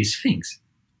through these things.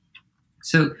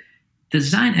 So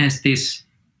design has this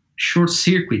short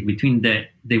circuit between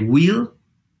the will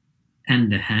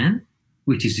and the hand,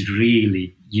 which is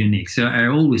really unique. So I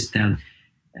always tell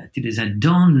to design,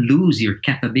 don't lose your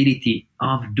capability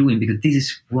of doing, because this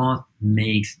is what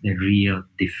makes the real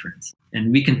difference.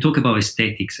 And we can talk about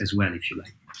aesthetics as well, if you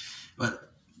like. Well,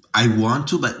 I want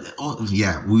to, but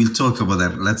yeah, we'll talk about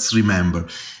that. Let's remember.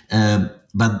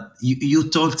 But you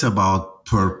talked about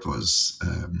purpose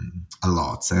a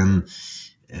lot, and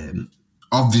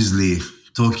obviously,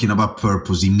 talking about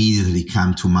purpose immediately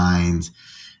come to mind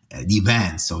the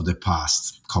events of the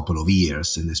past couple of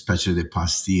years, and especially the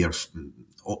past year.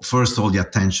 First, all the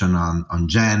attention on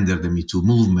gender, the Me Too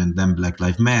movement, then Black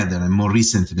Lives Matter, and more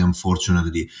recently,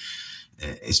 unfortunately,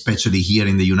 especially here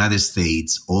in the United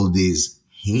States, all this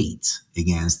hate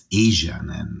against Asian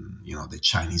and, the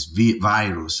Chinese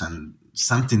virus, and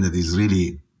something that is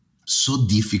really so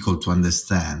difficult to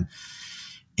understand,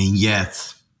 and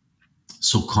yet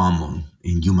so common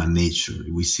in human nature.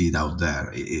 We see it out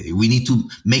there. We need to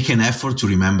make an effort to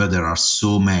remember there are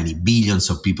so many billions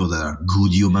of people that are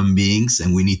good human beings,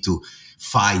 and we need to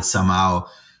fight somehow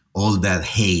all that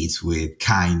hate with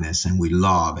kindness and with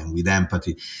love and with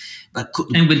empathy.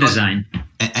 And with design.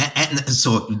 And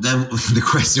so the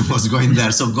question was going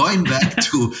there. So going back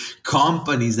to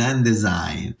companies and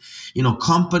design,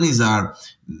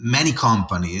 many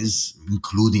companies,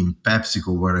 including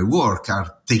PepsiCo, where I work,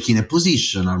 are taking a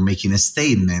position, are making a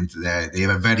statement. They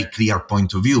have a very clear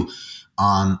point of view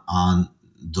on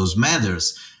those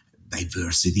matters,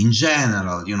 diversity in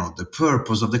general, the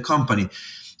purpose of the company.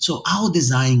 So how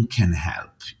design can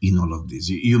help in all of this?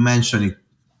 You mentioned it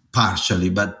partially,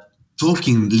 but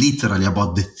talking literally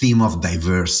about the theme of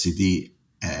diversity,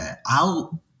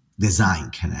 how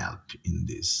design can help in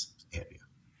this area?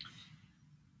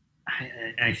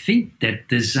 I think that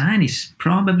design is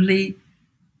probably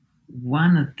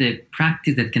one of the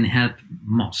practices that can help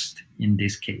most in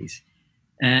this case.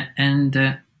 And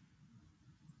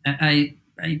I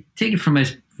take it from a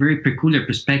very peculiar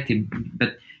perspective,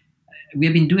 but we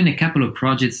have been doing a couple of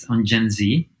projects on Gen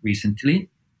Z recently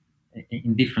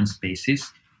in different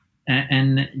spaces.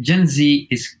 And Gen Z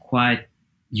is quite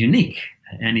unique,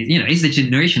 and it's the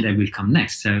generation that will come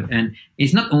next. So, and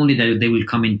it's not only that they will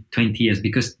come in 20 years,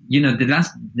 because the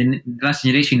last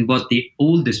generation was the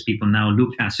oldest people now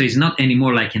look at. So it's not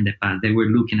anymore like in the past they were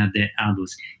looking at the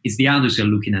adults. It's the adults who are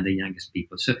looking at the youngest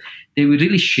people. So they will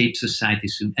really shape society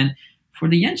soon. And for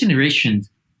the young generation,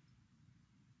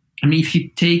 I mean, if you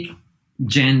take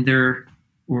gender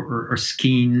or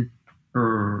skin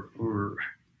or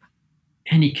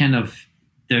any kind of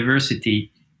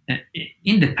diversity,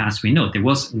 in the past we know there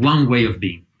was one way of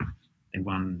being.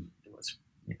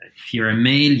 If you're a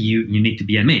male, you need to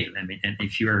be a male. I mean, and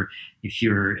if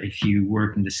you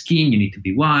work in the skin, you need to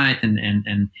be white, and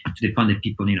to the point that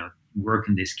people work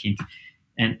in the skin,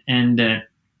 and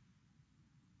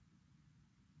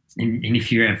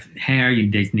if you have hair, you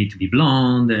need to be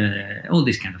blonde, all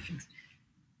these kind of things.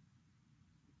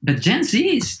 But Gen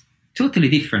Z is totally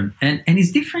different, and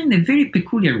it's different in a very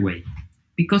peculiar way,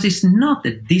 because it's not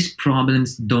that these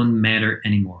problems don't matter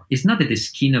anymore. It's not that the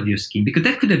skin of your skin, because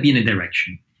that could have been a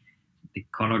direction. The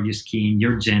color of your skin,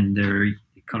 your gender,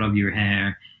 the color of your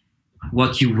hair,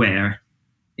 what you wear,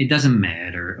 it doesn't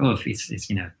matter. Oh, if it's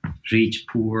rich,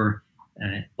 poor,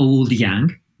 old,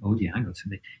 young. Also,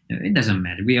 it doesn't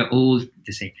matter. We are all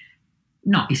the same.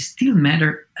 No, it still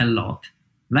matters a lot,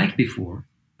 like before.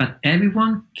 But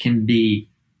everyone can be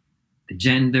the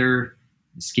gender,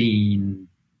 the skin,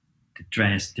 the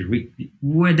dress,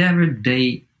 whatever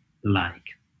they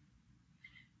like.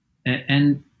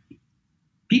 And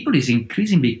people is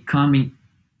increasingly becoming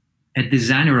a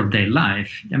designer of their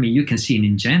life. I mean, you can see it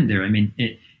in gender. I mean,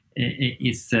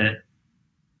 it's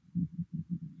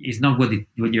not what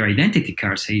your identity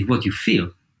card says, it's what you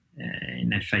feel.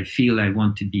 And if I feel I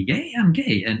want to be gay, I'm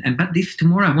gay. But if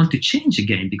tomorrow I want to change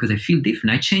again because I feel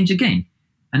different, I change again.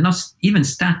 I'm not even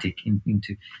static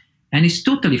into, and it's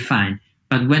totally fine.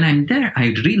 But when I'm there, I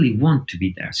really want to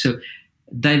be there. So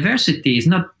diversity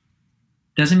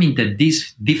doesn't mean that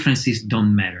these differences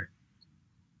don't matter.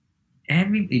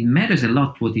 It matters a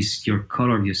lot what is your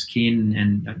color of your skin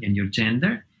and your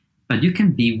gender, but you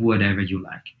can be whatever you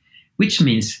like, which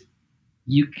means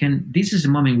this is a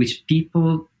moment in which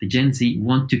people, the Gen Z,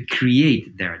 want to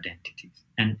create their identities.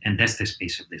 And that's the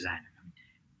space of design.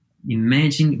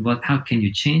 Imagine how can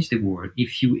you change the world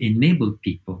if you enable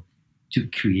people to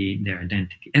create their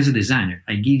identity. As a designer,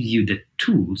 I give you the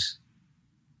tools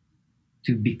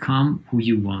to become who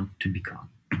you want to become.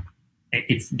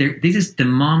 it's there. This is the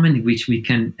moment in which we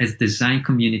can, as design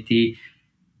community,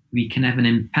 we can have an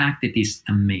impact that is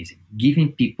amazing,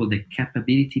 giving people the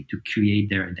capability to create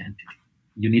their identity.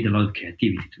 You need a lot of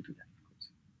creativity to do that, of course.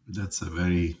 That's a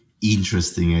very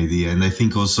interesting idea. And I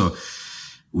think also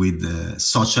with the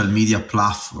social media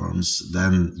platforms,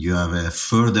 then you have a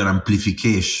further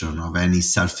amplification of any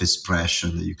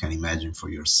self-expression that you can imagine for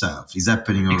yourself. It's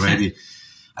happening already. Exactly.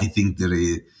 I think there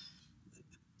is,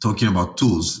 talking about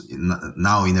tools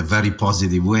now in a very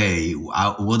positive way,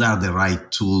 what are the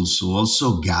right tools to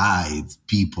also guide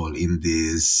people in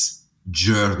this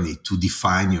journey to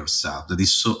define yourself? That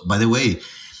is so, by the way,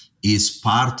 is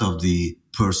part of the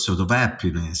pursuit of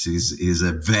happiness, is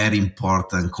a very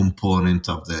important component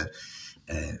of the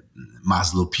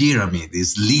Maslow pyramid.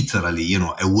 Is literally, you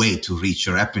know, a way to reach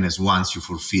your happiness once you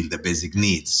fulfill the basic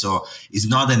needs. So it's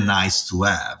not a nice to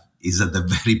have. Is at the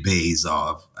very base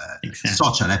of exactly.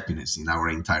 social happiness in our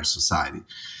entire society.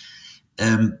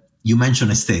 You mentioned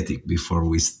aesthetic before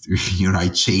I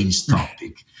changed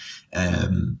topic.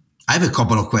 I have a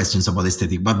couple of questions about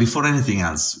aesthetic, but before anything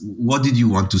else, what did you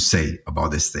want to say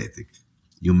about aesthetic?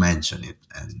 You mentioned it.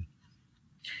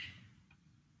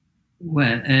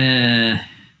 Well,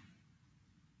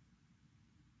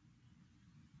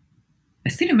 I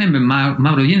still remember,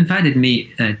 Mauro, you invited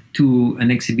me to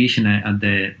an exhibition at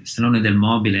the Salone del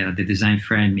Mobile, at the design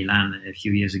fair in Milan a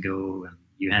few years ago.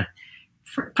 You had,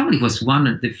 probably was one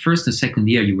of the first and second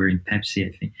year you were in Pepsi,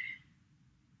 I think.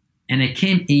 And I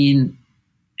came in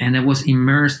and I was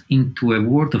immersed into a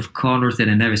world of colors that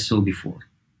I never saw before.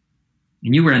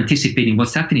 And you were anticipating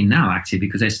what's happening now, actually,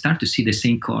 because I start to see the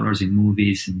same colors in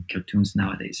movies and cartoons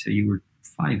nowadays. So you were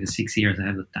 5 or 6 years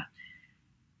ahead of time.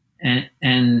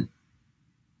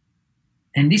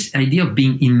 And this idea of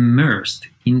being immersed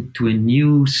into a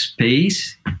new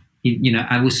space, you know,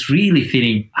 I was really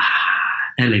feeling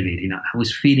elevated. You know, I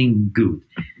was feeling good.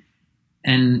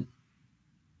 And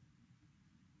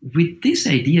with this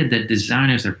idea that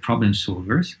designers are problem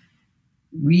solvers,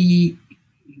 we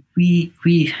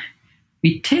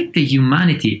take the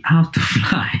humanity out of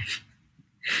life.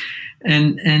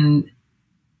 And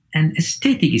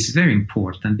aesthetic is very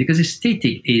important, because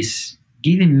aesthetic is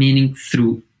giving meaning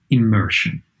through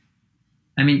immersion.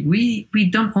 I mean, we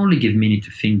don't only give meaning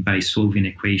to things by solving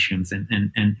equations and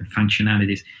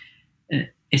functionalities.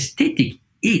 Aesthetic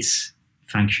is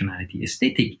functionality.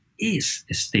 Aesthetic is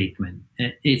a statement.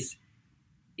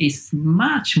 It's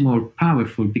much more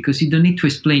powerful because you don't need to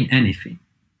explain anything.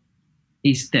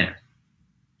 It's there.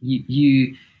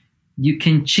 You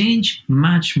can change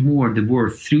much more the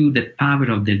world through the power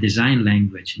of the design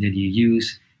language that you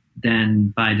use than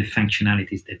by the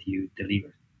functionalities that you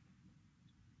deliver.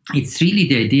 It's really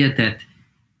the idea that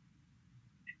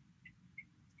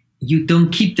you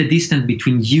don't keep the distance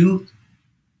between you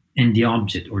and the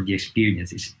object or the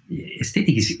experience.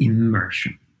 Aesthetic is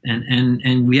immersion.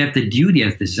 And we have the duty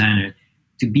as designer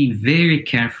to be very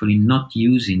careful in not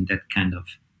using that kind of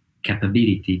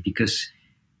capability, because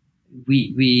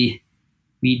we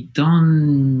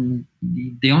don't,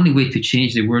 the only way to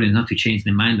change the world is not to change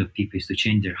the mind of people, is to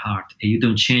change their heart. And you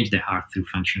don't change the heart through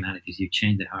functionalities, you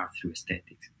change the heart through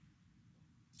aesthetics.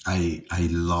 I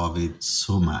love it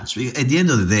so much. At the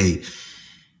end of the day,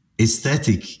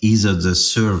 aesthetic is at the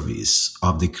service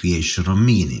of the creation of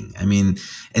meaning. I mean,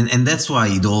 and that's why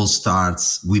it all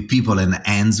starts with people and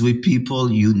ends with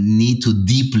people. You need to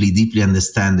deeply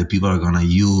understand that people are going to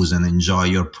use and enjoy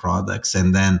your products,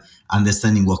 and then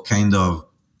understanding what kind of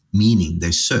meaning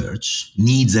they search,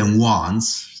 needs and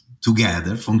wants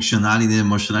together, functionality and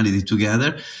emotionality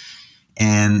together.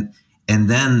 And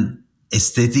then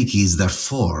aesthetic is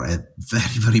therefore a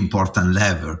very important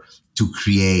lever to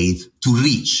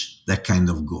reach that kind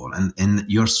of goal. And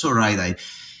you're so right.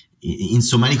 In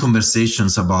so many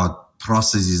conversations about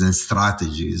processes and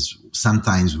strategies,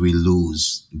 sometimes we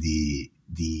lose the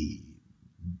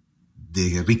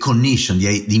recognition,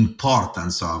 the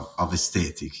importance of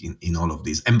aesthetic in all of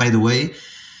this. And by the way,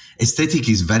 aesthetic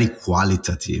is very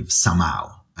qualitative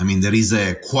somehow. I mean, there is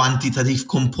a quantitative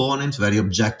component, very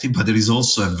objective, but there is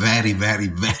also a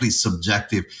very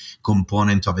subjective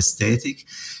component of aesthetic.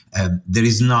 There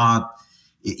is not,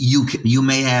 you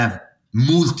may have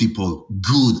multiple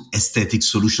good aesthetic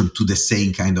solutions to the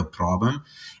same kind of problem.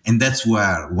 And that's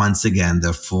where, once again,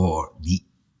 therefore, the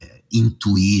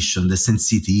intuition, the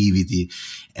sensitivity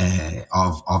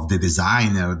of the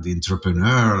designer, the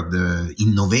entrepreneur, the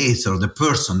innovator, the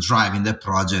person driving the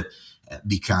project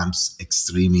becomes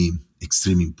extremely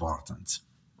important.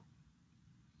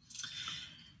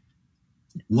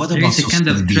 What there about is a kind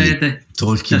of thread?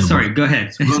 Talking sorry, go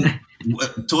ahead.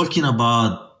 Talking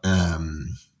about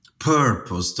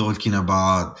purpose, talking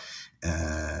about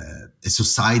a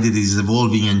society that is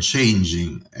evolving and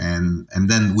changing, and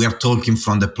then we are talking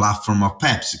from the platform of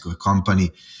PepsiCo, a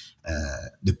company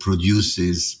that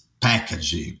produces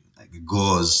packaging, like it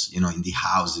goes, in the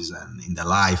houses and in the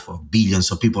life of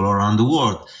billions of people around the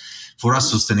world. For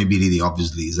us, sustainability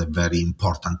obviously is a very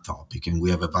important topic, and we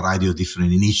have a variety of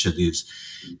different initiatives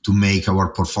to make our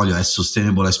portfolio as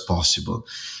sustainable as possible.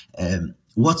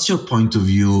 What's your point of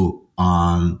view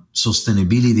on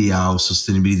sustainability, how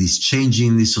sustainability is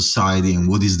changing the society, and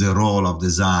what is the role of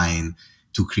design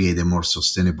to create a more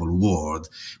sustainable world,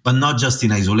 but not just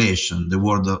in isolation, the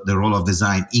role of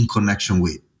design in connection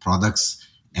with products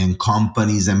and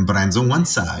companies and brands on one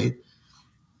side,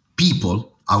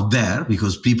 people out there,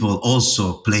 because people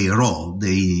also play a role.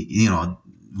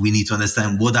 We need to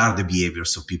understand what are the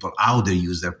behaviors of people, how they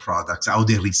use their products, how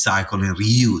they recycle and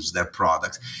reuse their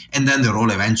products. And then the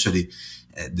role eventually,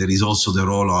 there is also the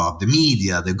role of the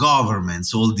media, the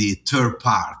governments, all the third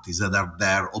parties that are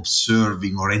there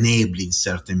observing or enabling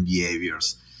certain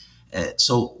behaviors.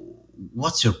 So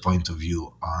what's your point of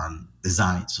view on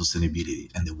design, sustainability,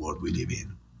 and the world we live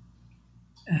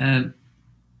in?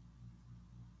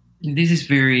 This is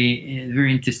very,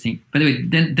 very interesting. By the way,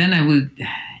 then I will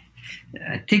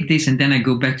take this and then I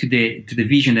go back to the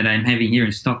vision that I'm having here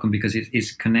in Stockholm, because it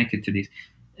is connected to this.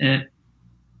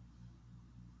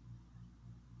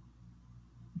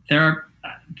 There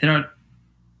are,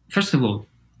 first of all,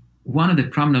 one of the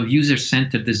problems of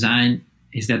user-centered design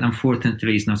is that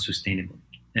unfortunately it's not sustainable.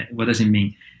 What does it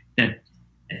mean? That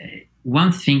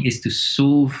one thing is to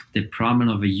solve the problem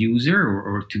of a user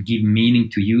or to give meaning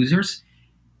to users,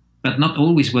 but not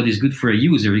always what is good for a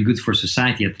user is good for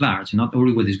society at large. Not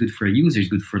only what is good for a user is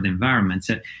good for the environment.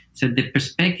 So the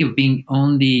perspective of being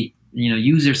only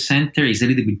user-centered is a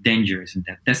little bit dangerous, and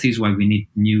that is why we need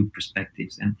new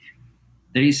perspectives. And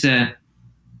there is here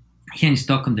in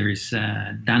Stockholm, there is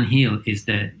Dan Hill is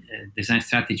the design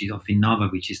strategist of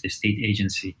Innova, which is the state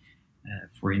agency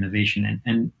for innovation,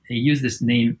 and he used this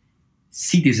name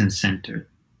citizen-centered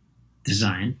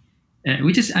design,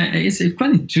 which is it's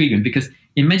quite intriguing, because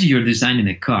imagine you're designing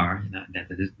a car, that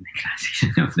is the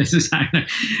classic of the designer.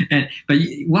 But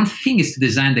one thing is to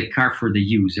design the car for the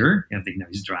user,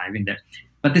 he's driving there.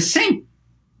 But the same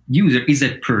user is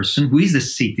a person who is a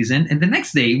citizen, and the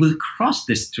next day will cross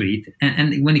the street,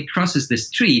 and when he crosses the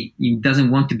street, he doesn't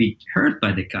want to be hurt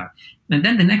by the car. And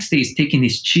then the next day he's taking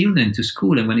his children to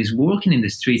school, and when he's walking in the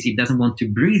streets, he doesn't want to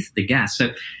breathe the gas.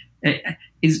 So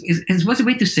what's a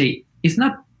way to say, it's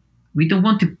not, we don't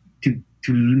want to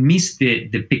miss the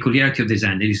peculiarity of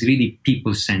design that is really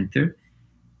people-centered,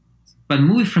 but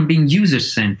moving from being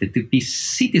user-centered to be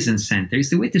citizen-centered is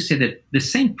the way to say that the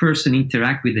same person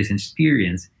interact with this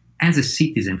experience as a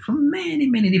citizen from many,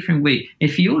 many different ways.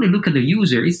 If you only look at the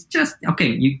user, it's just, okay,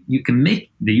 you can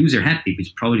make the user happy,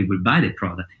 which probably will buy the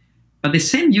product. But the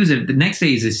same user the next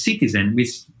day is a citizen,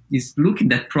 which is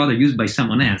looking at that product used by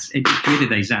someone else. It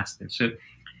created a disaster. So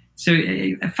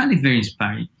I find it very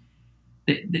inspiring.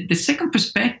 The second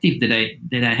perspective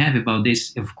that I have about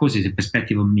this, of course, is a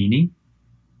perspective of meaning.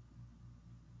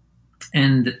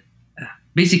 And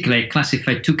basically, I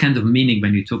classify two kinds of meaning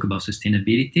when you talk about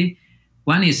sustainability.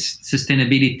 One is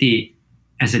sustainability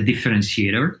as a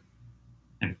differentiator.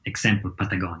 Example,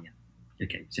 Patagonia.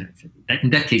 Okay, so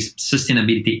in that case,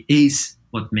 sustainability is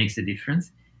what makes the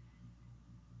difference.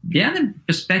 The other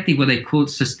perspective, what I call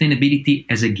sustainability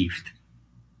as a gift.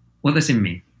 What does it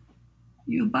mean?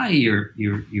 You buy your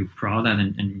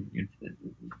product,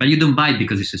 but you don't buy it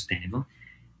because it's sustainable.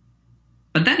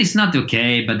 But then it's not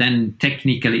okay, but then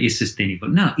technically it's sustainable.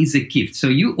 No, it's a gift. So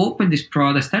you open this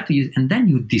product, start to use it, and then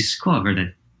you discover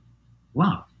that,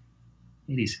 wow,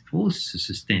 it is also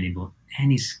sustainable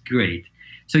and it's great.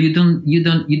 So you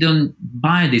don't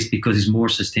buy this because it's more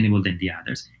sustainable than the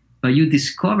others, but you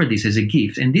discover this as a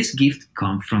gift. And this gift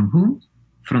comes from whom?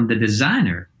 From the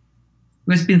designer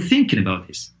who has been thinking about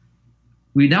this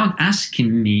without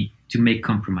asking me to make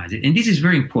compromises. And this is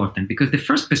very important, because the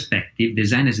first perspective,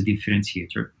 design as a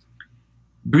differentiator,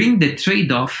 bring the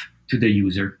trade-off to the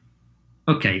user.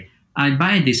 Okay, I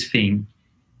buy this thing.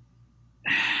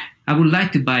 I would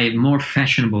like to buy a more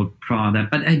fashionable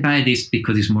product, but I buy this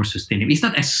because it's more sustainable. It's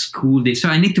not as cool. So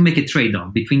I need to make a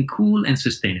trade-off between cool and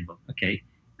sustainable. Okay,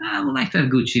 I would like to have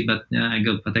Gucci, but I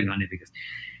go Patagonia because.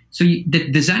 So the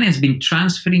designer has been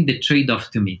transferring the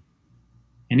trade-off to me.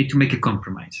 I need to make a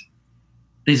compromise.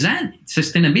 Design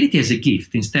sustainability as a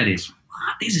gift instead is,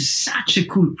 wow, this is such a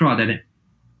cool product.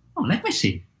 Oh, let me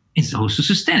see. It's also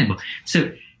sustainable.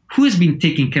 So who has been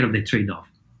taking care of the trade-off?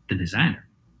 The designer.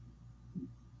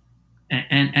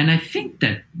 And I think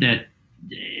that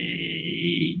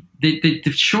the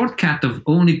shortcut of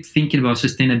only thinking about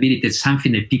sustainability as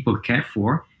something that people care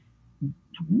for.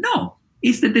 No,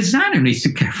 it's the designer who needs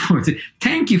to care for it.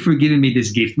 Thank you for giving me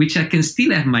this gift, which I can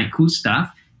still have my cool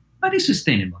stuff, but it's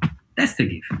sustainable. That's the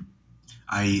gift.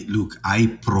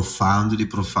 I profoundly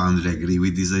agree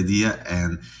with this idea,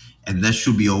 and that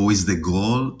should be always the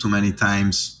goal. Too many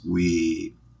times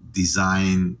we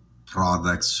design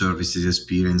products, services,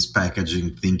 experience,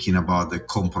 packaging, thinking about the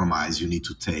compromise you need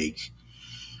to take.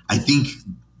 I think,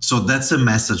 so that's a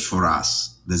message for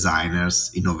us,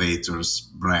 designers, innovators,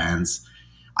 brands.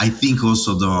 I think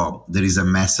also though, there is a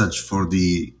message for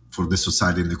the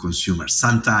society and the consumer.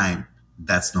 Sometimes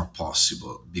that's not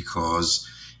possible because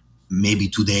maybe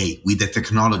today with the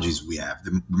technologies we have,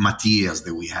 the materials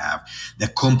that we have, the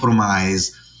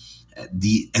compromise,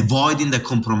 avoiding the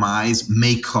compromise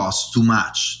may cost too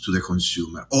much to the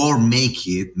consumer or make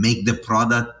the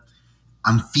product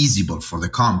unfeasible for the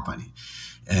company.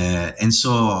 And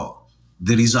so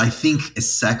there is, I think, a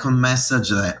second message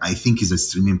that I think is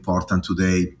extremely important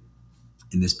today,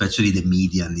 and especially the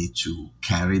media need to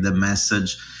carry the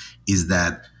message, is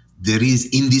that there is,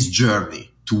 in this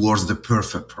journey towards the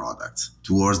perfect product,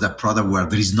 towards that product where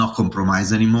there is no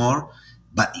compromise anymore,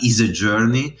 but is a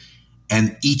journey,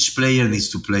 and each player needs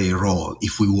to play a role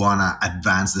if we want to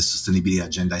advance the sustainability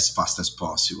agenda as fast as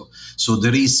possible. So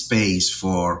there is space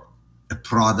for a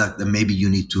product that maybe you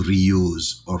need to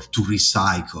reuse or to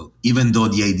recycle, even though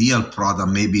the ideal product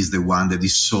maybe is the one that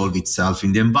dissolves itself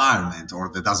in the environment or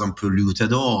that doesn't pollute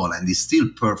at all and is still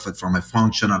perfect from a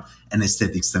functional and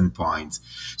aesthetic standpoint.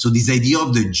 So this idea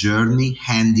of the journey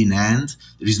hand in hand,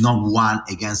 there is not one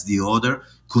against the other.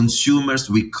 Consumers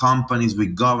with companies,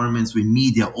 with governments, with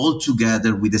media, all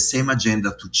together with the same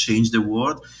agenda to change the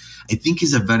world, I think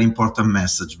is a very important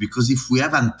message, because if we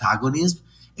have antagonism,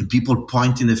 and people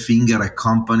pointing the finger at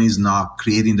companies not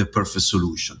creating the perfect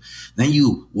solution, then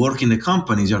you work in the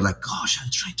companies, you're like, gosh,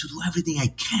 I'm trying to do everything I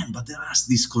can, but there are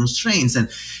these constraints. And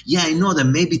yeah, I know that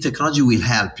maybe technology will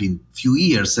help in a few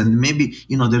years, and maybe,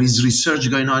 there is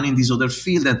research going on in this other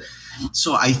field. And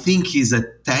so I think is a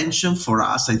tension for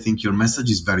us. I think your message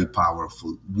is very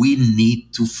powerful. We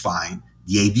need to find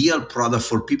the ideal product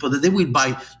for people that they will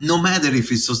buy, no matter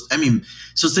if it's,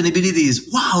 sustainability is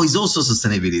also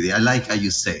sustainability. I like how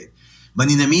you say it. But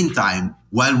in the meantime,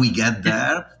 while we get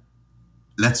there,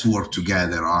 let's work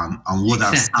together on what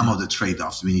are some of the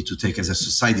trade-offs we need to take as a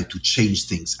society to change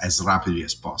things as rapidly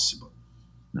as possible.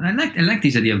 I like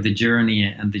this idea of the journey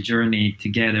and the journey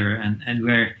together, and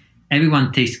where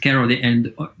everyone takes care of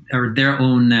or their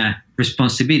own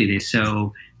responsibility.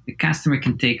 So the customer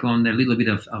can take on a little bit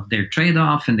of their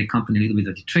trade-off, and the company a little bit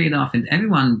of the trade-off, and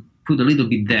everyone put a little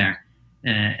bit there.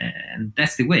 And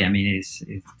that's the way.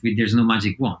 There's no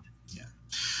magic wand. Yeah.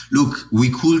 Look, we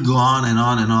could go on and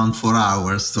on and on for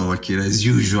hours, talking. As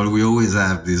usual, we always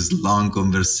have these long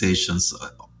conversations,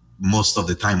 most of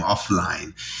the time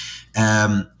offline.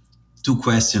 Two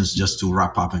questions just to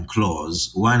wrap up and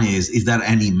close. One is there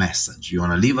any message you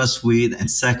want to leave us with? And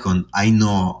second, I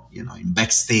know, in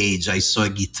backstage, I saw a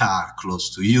guitar close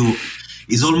to you.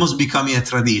 It's almost becoming a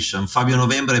tradition. Fabio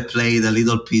Novembre played a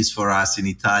little piece for us in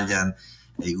Italian,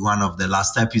 one of the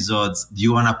last episodes. Do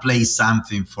you want to play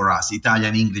something for us?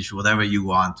 Italian, English, whatever you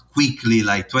want. Quickly,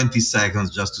 like 20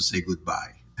 seconds just to say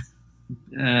goodbye.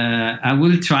 I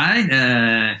will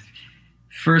try.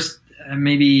 First,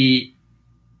 maybe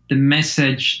the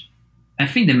message, I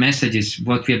think the message is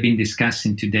what we have been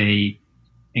discussing today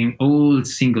in all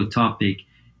single topic.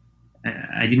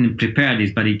 I didn't prepare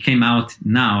this, but it came out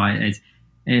now. It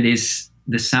is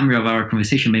the summary of our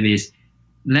conversation. Maybe is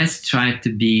let's try to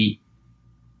be,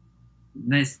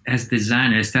 as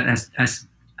designers, as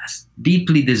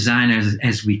deeply designers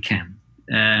as we can.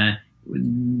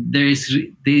 There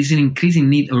is an increasing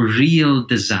need of real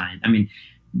design.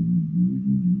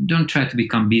 Don't try to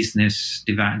become business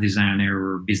designer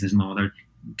or business model.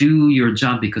 Do your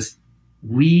job, because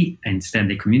we, instead,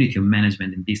 the community of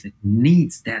management and business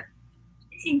needs that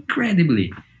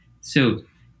incredibly. So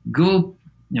go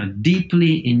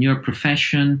deeply in your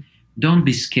profession. Don't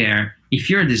be scared. If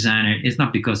you're a designer, it's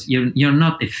not because you're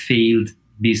not a failed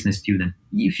business student.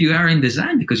 If you are in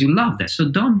design, because you love that. So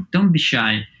don't be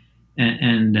shy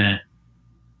and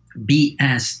be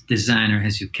as designer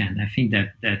as you can. I think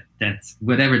that's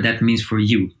whatever that means for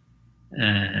you.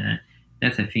 That I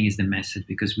think is the message,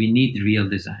 because we need real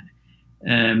design.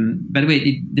 By the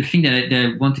way, the thing that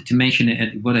I wanted to mention,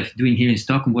 what I'm doing here in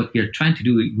Stockholm, what we are trying to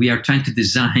do, we are trying to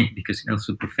design, because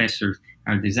also professors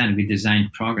are designing, we design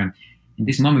program. In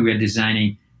this moment, we are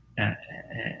designing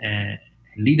a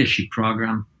leadership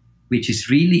program, which is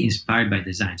really inspired by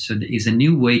design. So there is a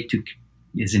new way to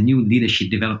is a new leadership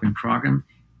development program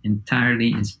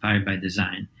entirely inspired by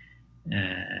design.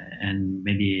 And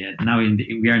maybe now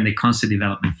we are in the concept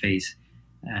development phase.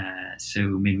 So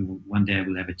maybe one day I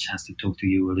will have a chance to talk to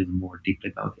you a little more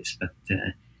deeply about this. But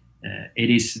it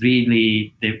is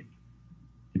really the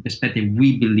perspective.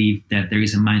 We believe that there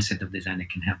is a mindset of design that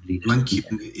can help leaders.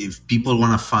 If people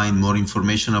want to find more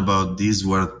information about this,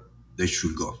 where they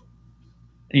should go?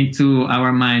 Into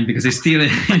our mind, because it's still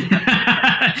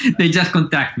they just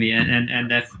contact me,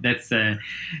 and that's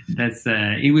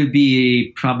it will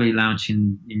be probably launched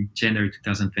in January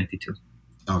 2022.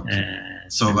 Okay.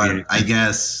 So but I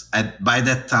guess by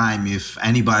that time, if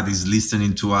anybody's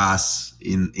listening to us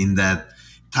in that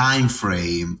time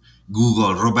frame,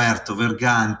 Google Roberto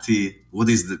Verganti, what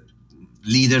is the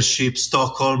leadership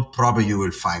Stockholm, probably you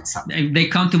will find something. They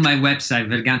come to my website,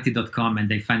 verganti.com, and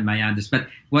they find my address. But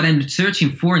what I'm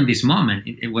searching for in this moment,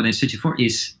 what I'm searching for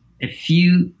is a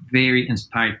few very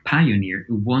inspired pioneers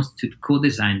who wants to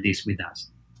co-design this with us.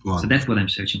 Wow. So that's what I'm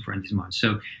searching for in this moment.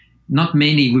 So not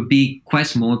many, it would be quite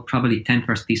small, probably 10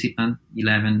 participants,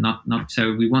 11, not.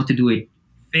 So we want to do it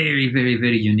very, very,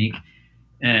 very unique.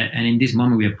 And in this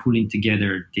moment, we are pulling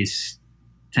together this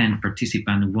 10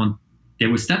 participants who want. They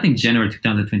will start in January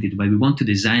 2022, but we want to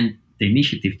design the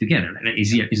initiative together.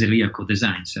 It's a real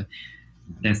co-design. So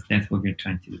that's what we're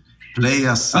trying to do. Play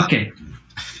us. Okay.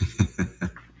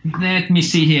 Let me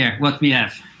see here what we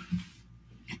have.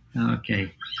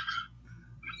 Okay.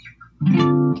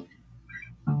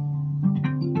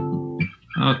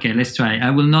 Okay, let's try. I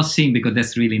will not sing because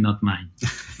that's really not mine.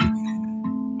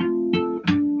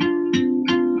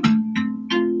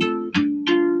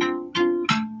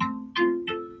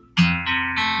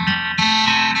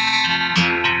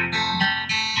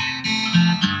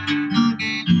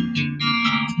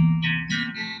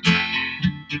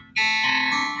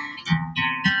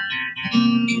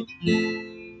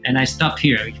 And I stop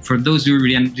here. For those who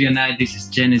realize, this is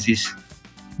Genesis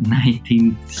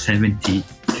 1973.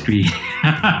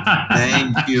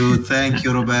 Thank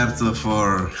you, Roberto,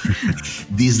 for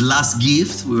this last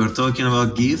gift. We were talking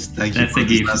about gift. Thank you for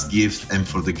this last gift and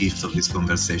for the gift of this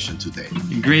conversation today.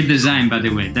 Great design, by the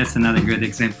way. That's another great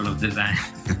example of design.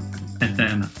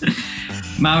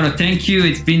 Mauro, thank you.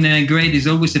 It's been great. It's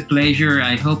always a pleasure.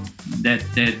 I hope that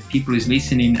people is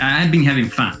listening. I've been having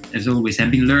fun, as always.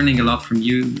 I've been learning a lot from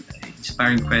you,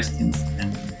 inspiring questions,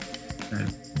 and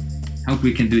hope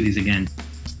we can do this again.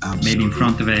 Absolutely. Maybe in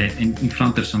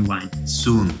front of some wine.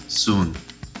 Soon.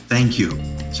 Thank you.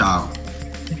 Ciao.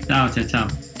 Ciao.